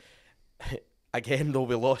League. Again, though,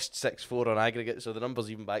 we lost 6-4 on aggregate, so the numbers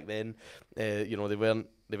even back then, they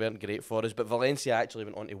weren't great for us. But Valencia actually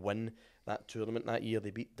went on to win that tournament that year.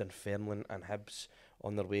 They beat Dunfermline and Hibs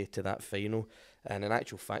on their way to that final. And in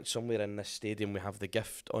actual fact, somewhere in this stadium, we have the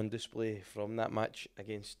gift on display from that match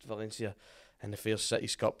against Valencia in the Fairs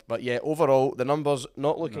Cities Cup. But yeah, overall, the numbers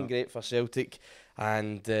not looking great for Celtic.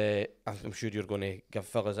 And I'm sure you're going to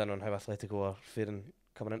fill us in on how Atletico are faring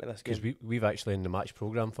coming into this game. Because we've actually in the match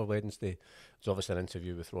programme for Wednesday, there's obviously an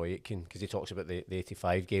interview with Roy Aitken, because he talks about the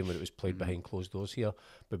 85 game when it was played behind closed doors here.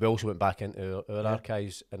 But we also went back into our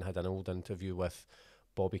archives and had an old interview with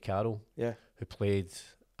Bobby Carroll, who played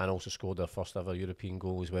and also scored their first ever European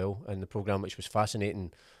goal as well in the programme, which was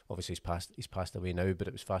fascinating. Obviously he's passed away now, but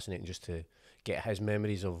it was fascinating just to get his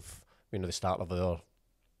memories of the start of our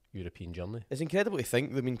European journey. It's incredible to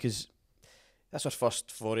think, because that's our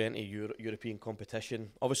first foray into European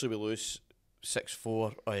competition. Obviously we lose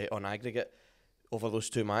 6-4 on aggregate over those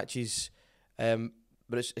 2 matches,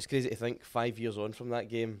 but it's crazy to think 5 years on from that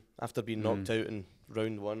game, after being knocked out in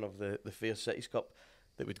round 1 of the Fair Cities Cup,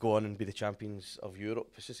 that would go on and be the champions of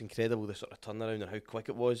Europe. It's just incredible the sort of turnaround and how quick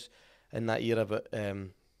it was in that era. But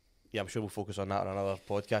yeah, I'm sure we'll focus on that on another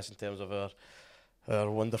podcast in terms of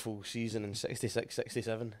our wonderful season in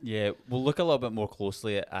 66-67. Yeah, we'll look a little bit more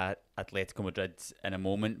closely at Atletico Madrid in a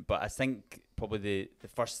moment, but I think probably the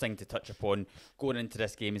first thing to touch upon going into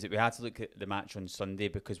this game is that we had to look at the match on Sunday,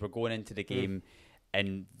 because we're going into the game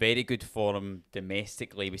in very good form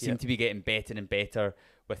domestically. We seem to be getting better and better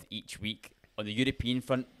with each week. On the European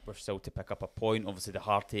front, we're still to pick up a point. Obviously, the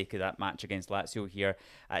heartache of that match against Lazio here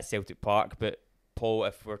at Celtic Park. But, Paul,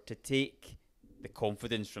 if we're to take the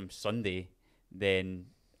confidence from Sunday, then,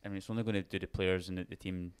 I mean, it's only going to do the players and the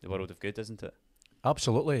team the world of good, isn't it?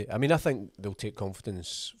 Absolutely. I mean, I think they'll take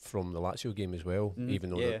confidence from the Lazio game as well,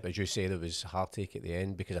 even though, as you say, there was heartache at the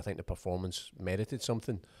end, because I think the performance merited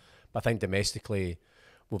something. But I think domestically,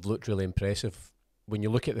 we've looked really impressive. When you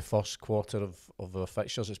look at the first quarter of our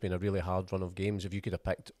fixtures, it's been a really hard run of games. If you could have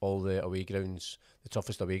picked all the away grounds, the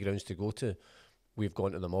toughest away grounds to go to, we've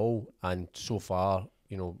gone to them all. And so far,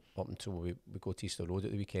 you know, up until we go to Easter Road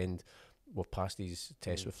at the weekend, we've passed these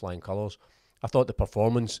tests with flying colours. I thought the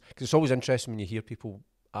performance, because it's always interesting when you hear people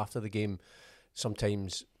after the game,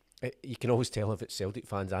 sometimes you can always tell if it's Celtic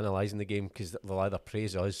fans analysing the game, because they'll either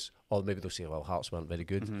praise us or maybe they'll say, well, Hearts weren't very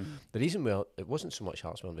good. The reason it wasn't so much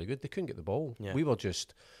Hearts weren't very good, they couldn't get the ball. We were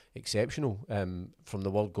just exceptional. From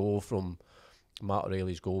the world goal, from Matt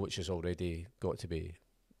O'Reilly's goal, which has already got to be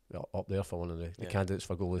up there for one of the candidates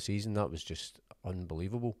for goal of the season, that was just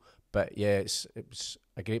unbelievable. But yeah, it was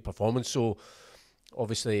a great performance. So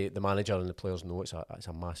obviously the manager and the players know it's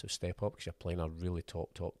a massive step up, because you're playing a really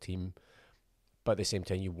top team. But at the same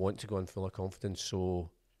time, you want to go in full of confidence. So,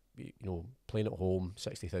 you know, playing at home,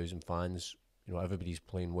 60,000 fans, you know, everybody's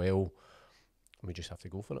playing well. We just have to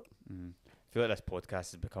go for it. I feel like this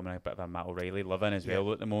podcast is becoming a bit of a Matt O'Reilly loving as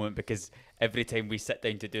well at the moment, because every time we sit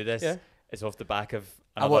down to do this, it's off the back of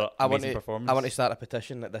another amazing performance. I want to start a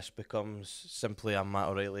petition that this becomes simply a Matt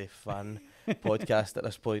O'Reilly fan podcast at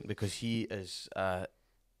this point, because he is a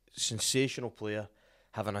sensational player,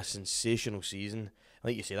 having a sensational season.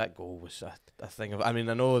 Like you say, that goal was a thing of... I mean,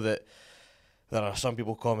 I know that there are some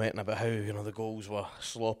people commenting about how, you know, the goals were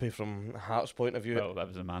sloppy from Hearts' point of view. Well, that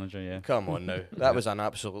was the manager, yeah. Come on now. That was an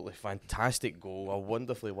absolutely fantastic goal, a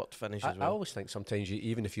wonderfully worked finish as well. I always think sometimes,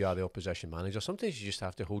 even if you are the opposition manager, sometimes you just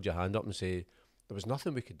have to hold your hand up and say, there was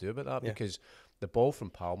nothing we could do about that, because the ball from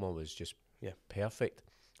Palma was just perfect.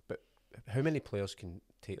 But how many players can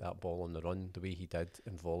take that ball on the run the way he did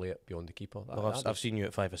and volley it beyond the keeper? Well, I've seen you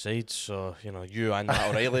at 5-a-side, so, you know, you and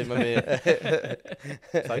Matt O'Reilly maybe.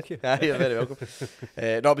 Thank you. You're very welcome.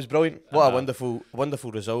 No, it was brilliant. What a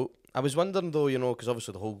wonderful result. I was wondering though, you know, because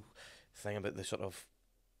obviously the whole thing about the sort of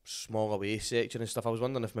small away section and stuff, I was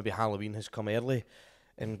wondering if maybe Halloween has come early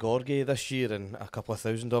in Gorgie this year, and a couple of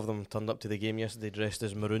thousand of them turned up to the game yesterday dressed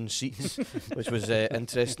as maroon seats, which was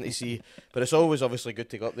interesting to see. But it's always obviously good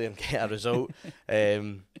to go up there and get a result,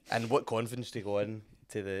 and what confidence to go in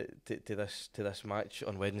to this match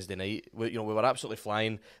on Wednesday night. We were absolutely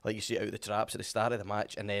flying, like you see, out the traps at the start of the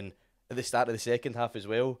match, and then at the start of the second half as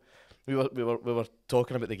well. We were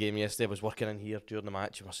talking about the game yesterday. I was working in here during the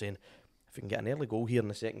match, and we're saying, if we can get an early goal here in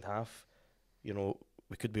the second half, you know,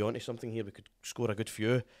 we could be onto something here. We could score a good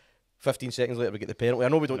few. 15 seconds later, we get the penalty. I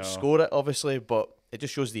know we don't score it, obviously, but it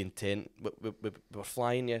just shows the intent. We were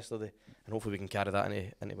flying yesterday, and hopefully we can carry that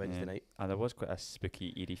into Wednesday night. And there was quite a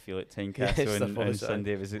spooky, eerie feel at Tynecastle on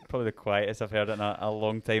Sunday. It was probably the quietest I've heard in a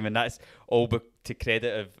long time, and that's all to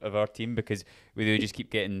credit of our team, because we do just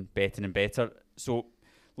keep getting better and better. So,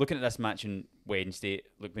 looking at this match on Wednesday,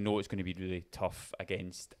 look, we know it's going to be really tough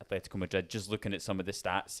against Atletico Madrid. Just looking at some of the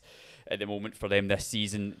stats at the moment for them this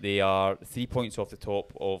season, they are 3 points off the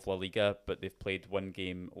top of La Liga, but they've played one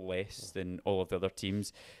game less than all of the other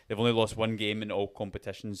teams. They've only lost one game in all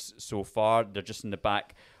competitions so far. They're just in the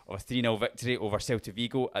back of a 3-0 victory over Celta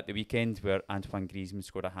Vigo at the weekend, where Antoine Griezmann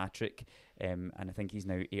scored a hat-trick, and I think he's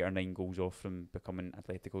now 8 or 9 goals off from becoming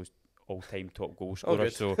Atletico's all-time top goal scorer.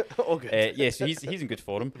 So so he's in good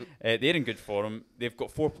form. They're in good form. They've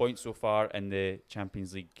got 4 points so far in the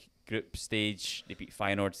Champions League group stage. They beat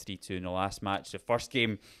Feyenoord 3-2 in the last match. The first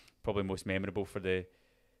game, probably most memorable for the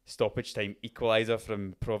stoppage time equaliser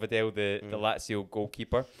from Provedel, the Lazio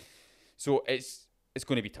goalkeeper. So it's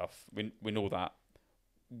going to be tough. We know that.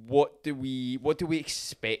 What do we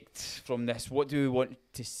expect from this? What do we want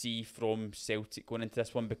to see from Celtic going into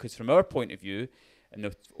this one? Because from our point of view, in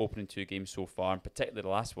the opening 2 games so far, and particularly the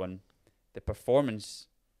last one, the performance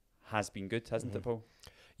has been good, hasn't it, Paul?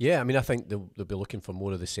 Yeah, I mean, I think they'll be looking for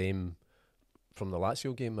more of the same from the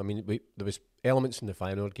Lazio game. I mean, there was elements in the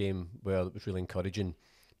Feyenoord game where it was really encouraging,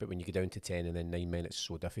 but when you go down to 10 and then 9 men, it's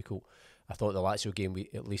so difficult. I thought the Lazio game, we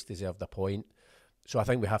at least deserved a point. So I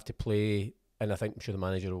think we have to play, and I think I'm sure the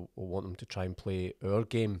manager will want them to try and play our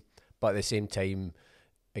game, but at the same time,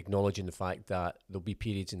 acknowledging the fact that there'll be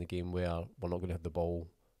periods in the game where we're not going to have the ball,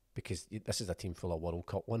 because this is a team full of World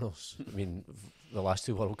Cup winners. I mean, the last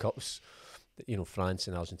 2 World Cups, you know, France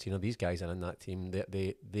and Argentina, these guys are in that team.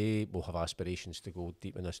 They will have aspirations to go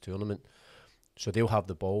deep in this tournament. So they'll have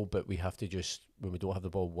the ball, but we have to just, when we don't have the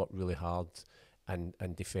ball, work really hard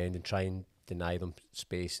and defend and try and deny them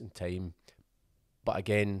space and time. But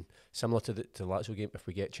again, similar to the Lazio game, if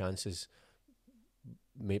we get chances,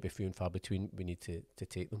 maybe few and far between, we need to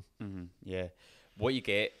take them. Mm-hmm. Yeah. What you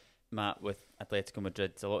get, Matt, with Atletico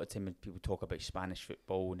Madrid, a lot of time when people talk about Spanish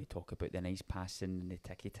football and they talk about the nice passing and the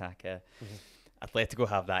tiki-taka, Atletico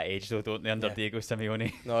have that edge though, don't they, under Diego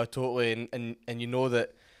Simeone? No, totally. And you know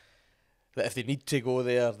that if they need to go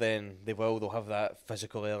there, then they will. They'll have that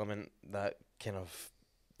physical element, that kind of,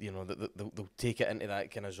 you know, they'll take it into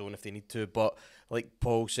that kind of zone if they need to. But like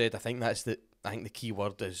Paul said, I think the key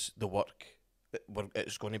word is the work.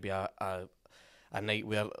 It's going to be a night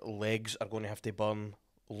where legs are going to have to burn,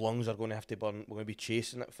 lungs are going to have to burn. We're going to be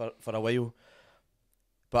chasing it for a while.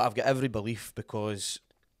 But I've got every belief because,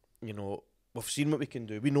 you know, we've seen what we can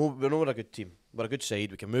do. We know we're a good team. We're a good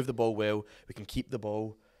side. We can move the ball well. We can keep the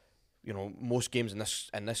ball. You know, most games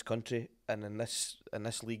in this country and in this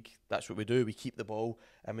league, that's what we do. We keep the ball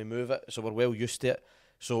and we move it. So we're well used to it.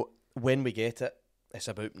 So when we get it, it's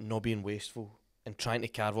about not being wasteful and trying to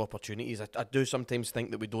carve opportunities. I do sometimes think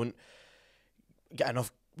that we don't get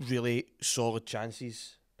enough really solid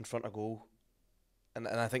chances in front of goal. And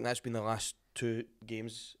I think that's been the last 2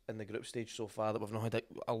 games in the group stage so far, that we've not had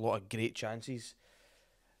a lot of great chances.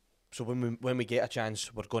 So when we get a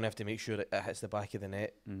chance, we're going to have to make sure it hits the back of the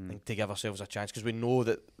net and to give ourselves a chance, because we know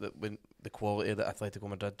that when the quality that Atletico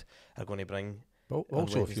Madrid are going to bring. Well,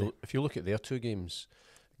 also, if you look at their 2 games,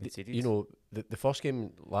 you know, the first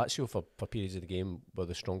game, Lazio for periods of the game were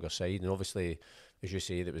the stronger side, and obviously, as you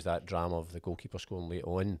say, there was that drama of the goalkeeper scoring late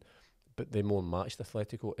on, but they more matched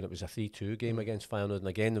Atletico, and it was a 3-2 game against Feyenoord, and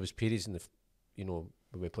again there was periods in when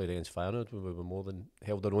we played against Feyenoord where we were more than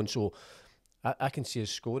held our own. So I can see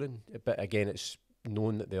us scoring, but again, it's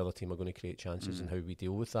known that the other team are going to create chances and how we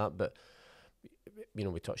deal with that. But you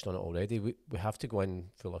know, we touched on it already. We have to go in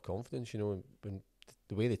full of confidence. You know, when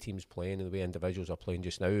the way the team's playing and the way individuals are playing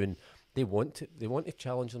just now, and they want to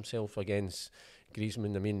challenge themselves against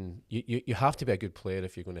Griezmann. I mean, you have to be a good player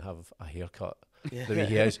if you're going to have a haircut the way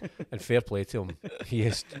he is. And fair play to him, he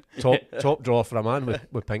is top draw for a man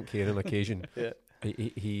with pink hair on occasion. Yeah.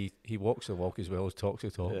 He walks the walk as well as talks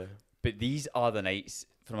the talk. Yeah. But these are the nights,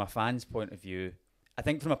 from a fan's point of view. I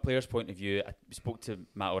think from a player's point of view, I spoke to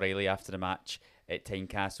Matt O'Reilly after the match at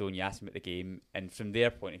Tynecastle, and you asked him about the game, and from their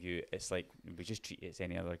point of view, it's like we just treat it as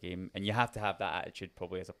any other game, and you have to have that attitude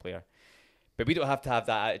probably as a player. But we don't have to have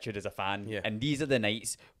that attitude as a fan. Yeah. And these are the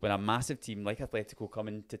nights when a massive team like Atletico come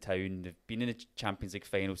into town. They've been in the Champions League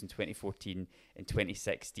finals in 2014 and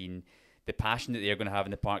 2016. The passion that they're going to have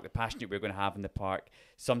in the park, the passion that we're going to have in the park.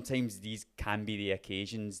 Sometimes these can be the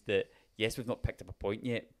occasions that, yes, we've not picked up a point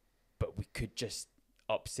yet, but we could just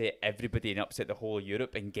upset everybody and upset the whole of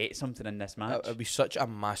Europe and get something in this match. It would be such a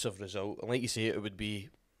massive result. And like you say, it would be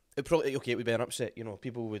an upset. You know,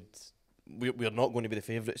 people would... We're not going to be the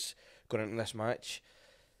favourites going into this match.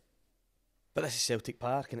 But this is Celtic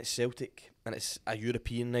Park, and it's Celtic, and it's a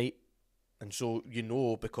European night. And so you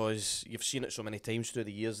know, because you've seen it so many times through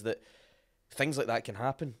the years, that things like that can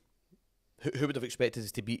happen. Who would have expected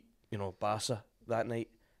us to beat, you know, Barca that night,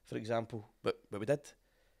 for example? But we did.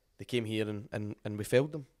 They came here and we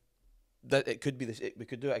failed them. That it could be this. We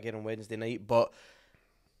could do it again on Wednesday night, but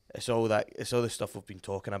it's all the stuff we've been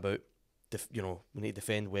talking about. You know, we need to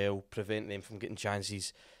defend well, prevent them from getting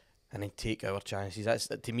chances, and then take our chances. That's,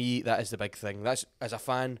 to me, that is the big thing. That's, as a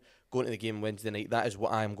fan going to the game Wednesday night, that is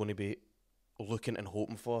what I'm going to be looking and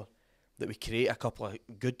hoping for. That we create a couple of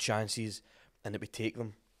good chances and that we take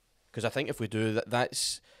them. Because I think if we do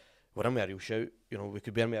that, we're in with a real shout. You know, we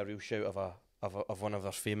could be in with a real shout of one of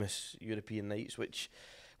our famous European nights, which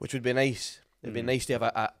would be nice. It'd be nice to have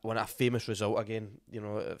a famous result again. You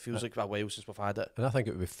know, it feels like a while since we've had it. And I think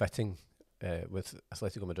it would be fitting with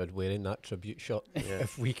Atletico Madrid wearing that tribute shirt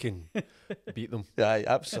if we can beat them. Yeah,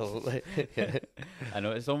 absolutely. Yeah. I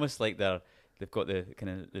know, it's almost like they've got the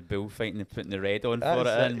kind of the bullfighting and putting the red on for it,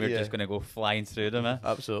 and we're just going to go flying through them.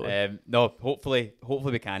 Absolutely. No, hopefully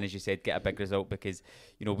we can, as you said, get a big result, because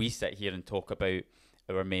you know we sit here and talk about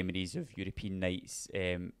our memories of European nights.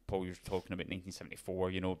 Paul, you're talking about 1974,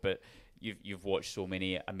 you know, but you've watched so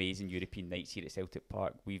many amazing European nights here at Celtic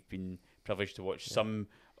Park. We've been privileged to watch some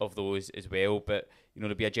of those as well. But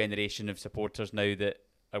there'll be a generation of supporters now that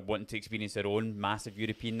are wanting to experience their own massive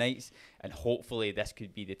European nights, and hopefully this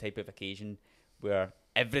could be the type of occasion where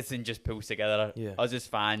everything just pulls together, us as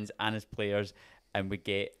fans and as players, and we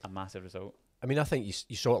get a massive result. I mean, I think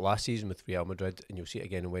you saw it last season with Real Madrid, and you'll see it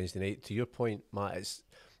again on Wednesday night. To your point, Matt,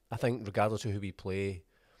 I think regardless of who we play,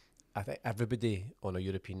 I think everybody on a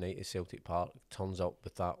European night at Celtic Park turns up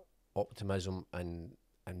with that optimism and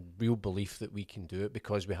real belief that we can do it,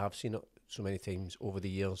 because we have seen it so many times over the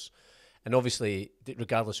years. And obviously,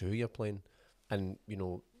 regardless of who you're playing, and we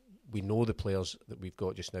know the players that we've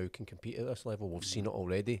got just now can compete at this level. We've seen it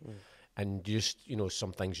already, and just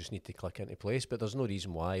some things just need to click into place. But there's no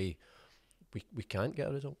reason why we can't get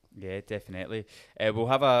a result. Yeah, definitely. We'll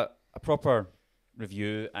have a proper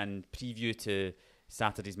review and preview to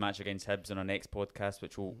Saturday's match against Hibs on our next podcast,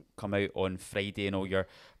 which will come out on Friday in all your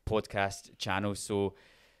podcast channels. So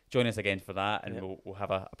join us again for that, and we'll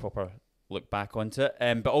have a proper look back onto it.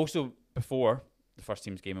 But also, before the first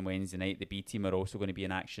team's game on Wednesday night, the B team are also going to be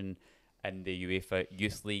in action in the UEFA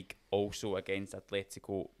Youth League, also against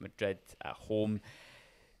Atletico Madrid at home.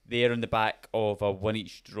 They're on the back of a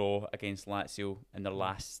 1-1 draw against Lazio in their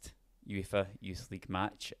last UEFA Youth League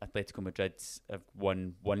match. Atletico Madrid have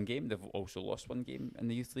won one game. They've also lost one game in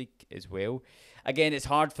the Youth League as well. Again, it's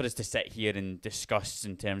hard for us to sit here and discuss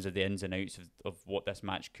in terms of the ins and outs of what this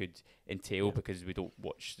match could entail, because we don't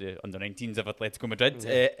watch the under-19s of Atletico Madrid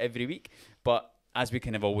every week. But as we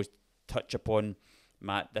kind of always touch upon,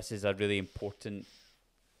 Matt, this is a really important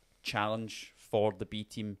challenge for the B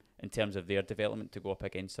team in terms of their development to go up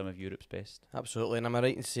against some of Europe's best. Absolutely, and am I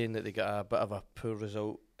right in saying that they got a bit of a poor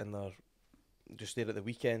result in their just there at the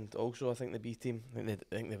weekend? Also, I think the B team, I think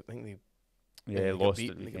they lost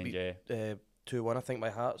at the weekend. 2-1, I think, by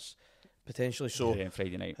Hearts potentially. So on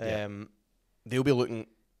Friday night. They'll be looking,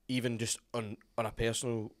 even just on a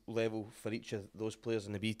personal level, for each of those players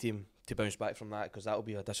in the B team to bounce back from that, because that'll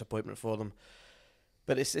be a disappointment for them.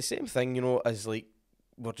 But it's the same thing, as like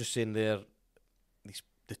we're just saying there.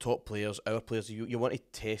 The top players, our players, you want to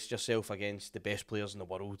test yourself against the best players in the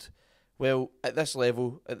world. Well, at this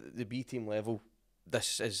level, at the B team level,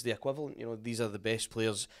 this is the equivalent. These are the best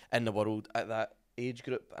players in the world at that age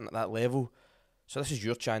group and at that level. So this is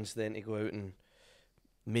your chance then to go out and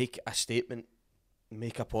make a statement,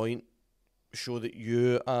 make a point, show that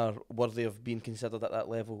you are worthy of being considered at that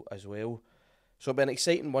level as well. So it'll be an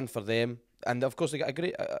exciting one for them. And of course, they got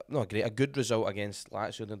a good result against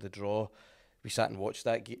Lazio in the draw. We sat and watched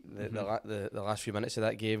that the last few minutes of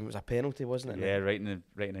that game. It was a penalty, wasn't it? Yeah, right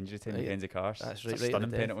in injury time against the Cars. That's right. It's a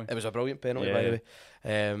stunning penalty. It was a brilliant penalty, by the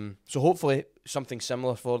way. So hopefully something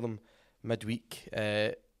similar for them midweek.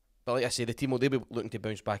 But like I say, the team they'll be looking to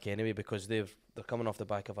bounce back anyway, because they're coming off the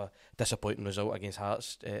back of a disappointing result against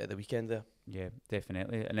Hearts at the weekend there. Yeah,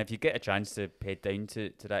 definitely. And if you get a chance to head down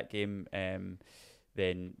to that game, then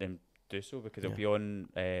do so, because it'll be on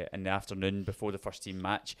in the afternoon before the first team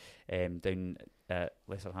match down at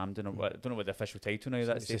Lesser Hampden. I don't know what the official title now is.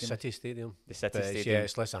 It's the City Stadium. The City Stadium. Yeah,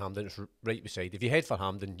 it's Lesser Hampden. It's right beside. If you head for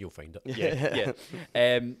Hampden, you'll find it.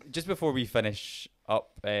 Yeah. Just before we finish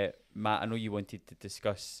up, Matt, I know you wanted to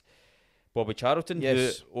discuss Bobby Charlton, who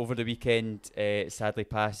over the weekend sadly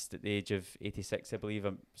passed at the age of 86, I believe.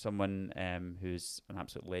 Someone who's an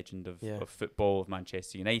absolute legend of football, of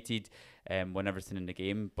Manchester United, won everything in the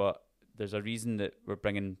game. But there's a reason that we're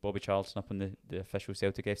bringing Bobby Charlton up on the official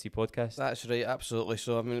Celtic FC podcast. That's right, absolutely.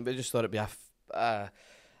 So I mean, we just thought it'd be a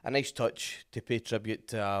nice touch to pay tribute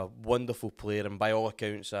to a wonderful player, and by all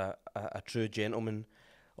accounts a true gentleman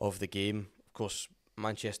of the game. Of course,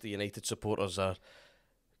 Manchester United supporters are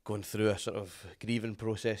going through a sort of grieving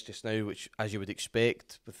process just now, which, as you would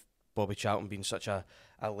expect, with Bobby Charlton being such a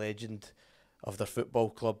legend of their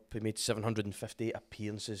football club. He made 758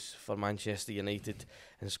 appearances for Manchester United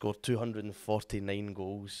and scored 249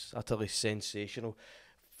 goals. Utterly sensational.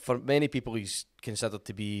 For many people, he's considered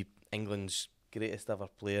to be England's greatest ever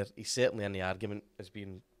player. He's certainly in the argument as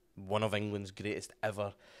being one of England's greatest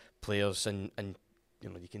ever players, and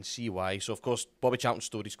you can see why. So of course, Bobby Charlton's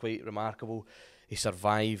story is quite remarkable. He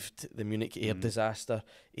survived the Munich air disaster.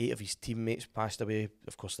 8 of his teammates passed away.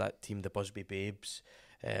 Of course, that team, the Busby Babes,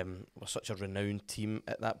 were such a renowned team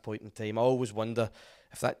at that point in time. I always wonder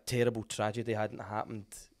if that terrible tragedy hadn't happened,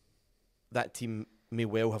 that team may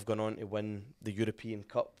well have gone on to win the European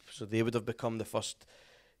Cup. So they would have become the first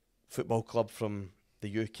football club from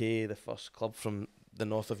the UK, the first club from the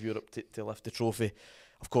north of Europe to lift the trophy.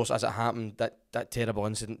 Of course, as it happened, that terrible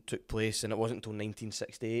incident took place, and it wasn't until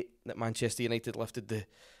 1968 that Manchester United lifted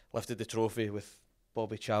the trophy, with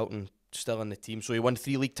Bobby Charlton still in the team. So he won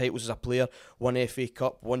 3 league titles as a player, 1 FA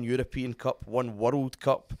Cup, 1 European Cup, 1 World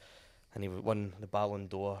Cup, and he won the Ballon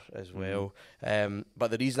d'Or as well.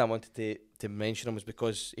 But the reason I wanted to mention him was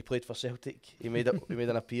because he played for Celtic. He made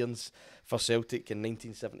an appearance for Celtic in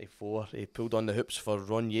 1974. He pulled on the hoops for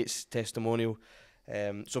Ron Yates' testimonial.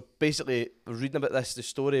 So basically, reading about this, the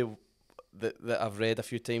story that I've read a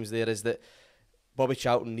few times there is that Bobby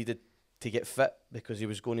Charlton needed to get fit because he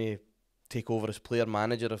was going to take over as player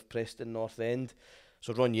manager of Preston North End.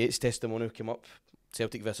 So Ron Yates' testimonial came up,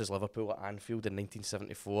 Celtic versus Liverpool at Anfield in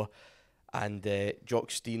 1974, and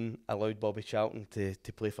Jock Stein allowed Bobby Charlton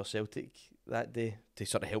to play for Celtic that day to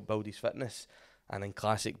sort of help build his fitness. And in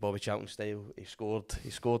classic Bobby Charlton style, he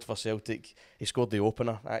scored for Celtic. He scored the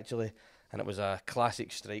opener actually, and it was a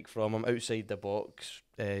classic strike from him outside the box,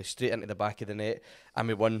 straight into the back of the net, and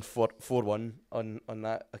we won 4-1 on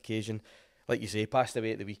that occasion. Like you say, he passed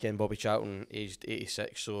away at the weekend, Bobby Charlton, aged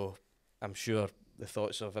 86, so I'm sure the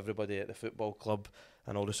thoughts of everybody at the football club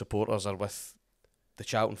and all the supporters are with the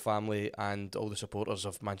Charlton family and all the supporters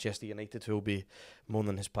of Manchester United who will be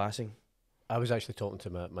mourning his passing. I was actually talking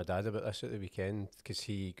to my dad about this at the weekend because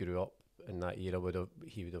he grew up in that era.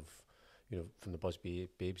 He would have, you know, from the Busby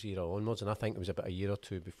Babes era onwards, and I think it was about a year or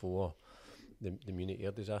two before the Munich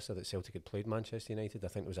air disaster that Celtic had played Manchester United. I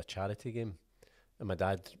think it was a charity game, and my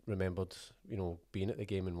dad remembered, you know, being at the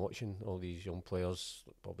game and watching all these young players,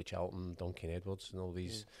 like Bobby Charlton, Duncan Edwards, and all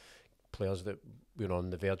these players that were on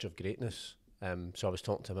the verge of greatness. So I was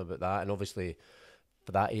talking to him about that, and obviously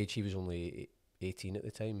for that age he was only 18 at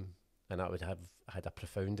the time, and that would have had a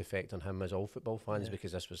profound effect on him, as all football fans,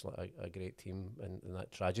 because this was like a great team in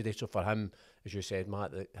that tragedy. So for him, as you said,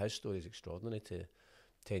 Matt, his story is extraordinary. To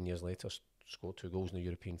 10 years later score 2 goals in the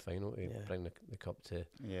European final to bring the cup to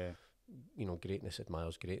you know, greatness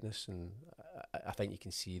admires greatness. And I think you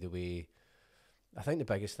can see the way. I think the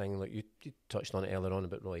biggest thing, like you touched on it earlier on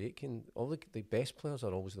about Roy Aitken, all the best players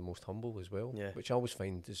are always the most humble as well, which I always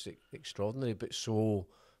find is extraordinary, but so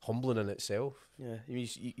humbling in itself. Yeah, you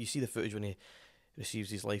see the footage when he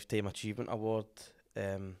receives his Lifetime Achievement Award,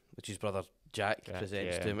 which his brother Jack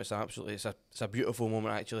presents to him. It's a beautiful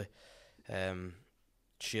moment actually,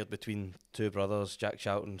 shared between 2 brothers. Jack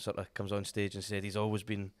Charlton sort of comes on stage and said he's always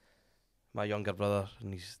been my younger brother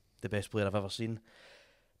and he's the best player I've ever seen.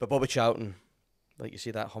 But Bobby Charlton, like you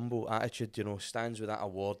say, that humble attitude, you know, stands with that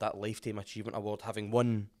award, that Lifetime Achievement Award, having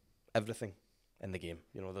won everything in the game.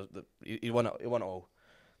 You know, he won it all.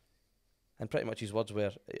 And pretty much his words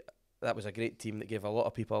were, that was a great team that gave a lot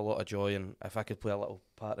of people a lot of joy, and if I could play a little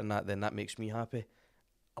part in that, then that makes me happy.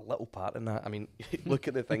 A little part in that. I mean, look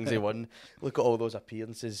at the things he won. Look at all those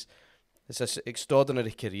appearances. It's an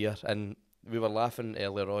extraordinary career, and we were laughing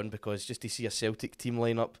earlier on because just to see a Celtic team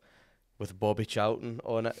line up with Bobby Charlton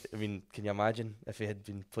on it, I mean, can you imagine if he had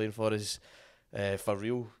been playing for us for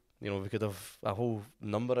real? You know, we could have a whole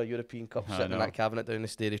number of European Cups sitting in that cabinet down the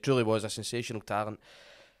stairs. He truly was a sensational talent.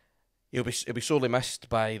 He'll be sorely missed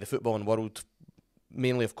by the footballing world,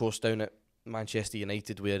 mainly, of course, down at Manchester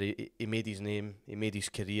United, where he made his name, he made his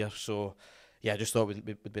career. So, yeah, I just thought it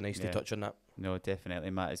would be nice to touch on that. No, definitely,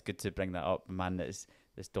 Matt. It's good to bring that up. A man that's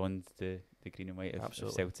donned the green and white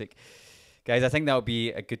of Celtic. Guys, I think that'll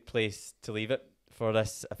be a good place to leave it for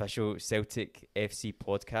this official Celtic FC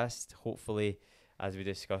podcast. Hopefully, as we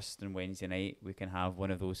discussed on Wednesday night, we can have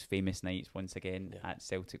one of those famous nights once again at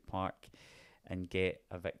Celtic Park and get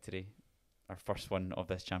a victory. Our first one of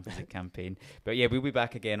this Champions League campaign. But yeah, we'll be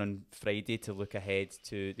back again on Friday to look ahead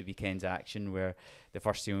to the weekend's action, where the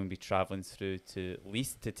first team will be travelling through to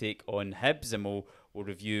Leith to take on Hibs, and we'll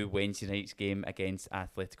review Wednesday night's game against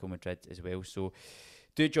Atletico Madrid as well. So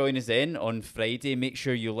do join us then on Friday. Make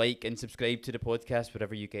sure you like and subscribe to the podcast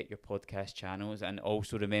wherever you get your podcast channels, and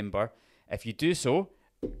also remember, if you do so,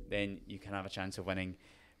 then you can have a chance of winning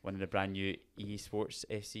one of the brand new eSports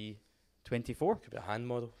FC 24. Could be a hand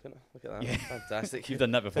model, couldn't it? Look at that. Yeah. Fantastic. You've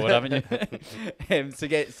done that before, haven't you? So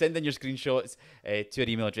send in your screenshots to our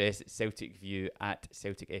email address,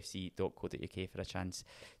 celticview@celticfc.co.uk, for a chance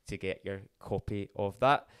to get your copy of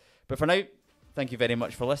that. But for now, thank you very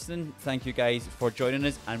much for listening. Thank you guys for joining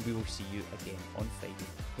us, and we will see you again on Friday.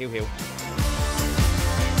 Hail, hail.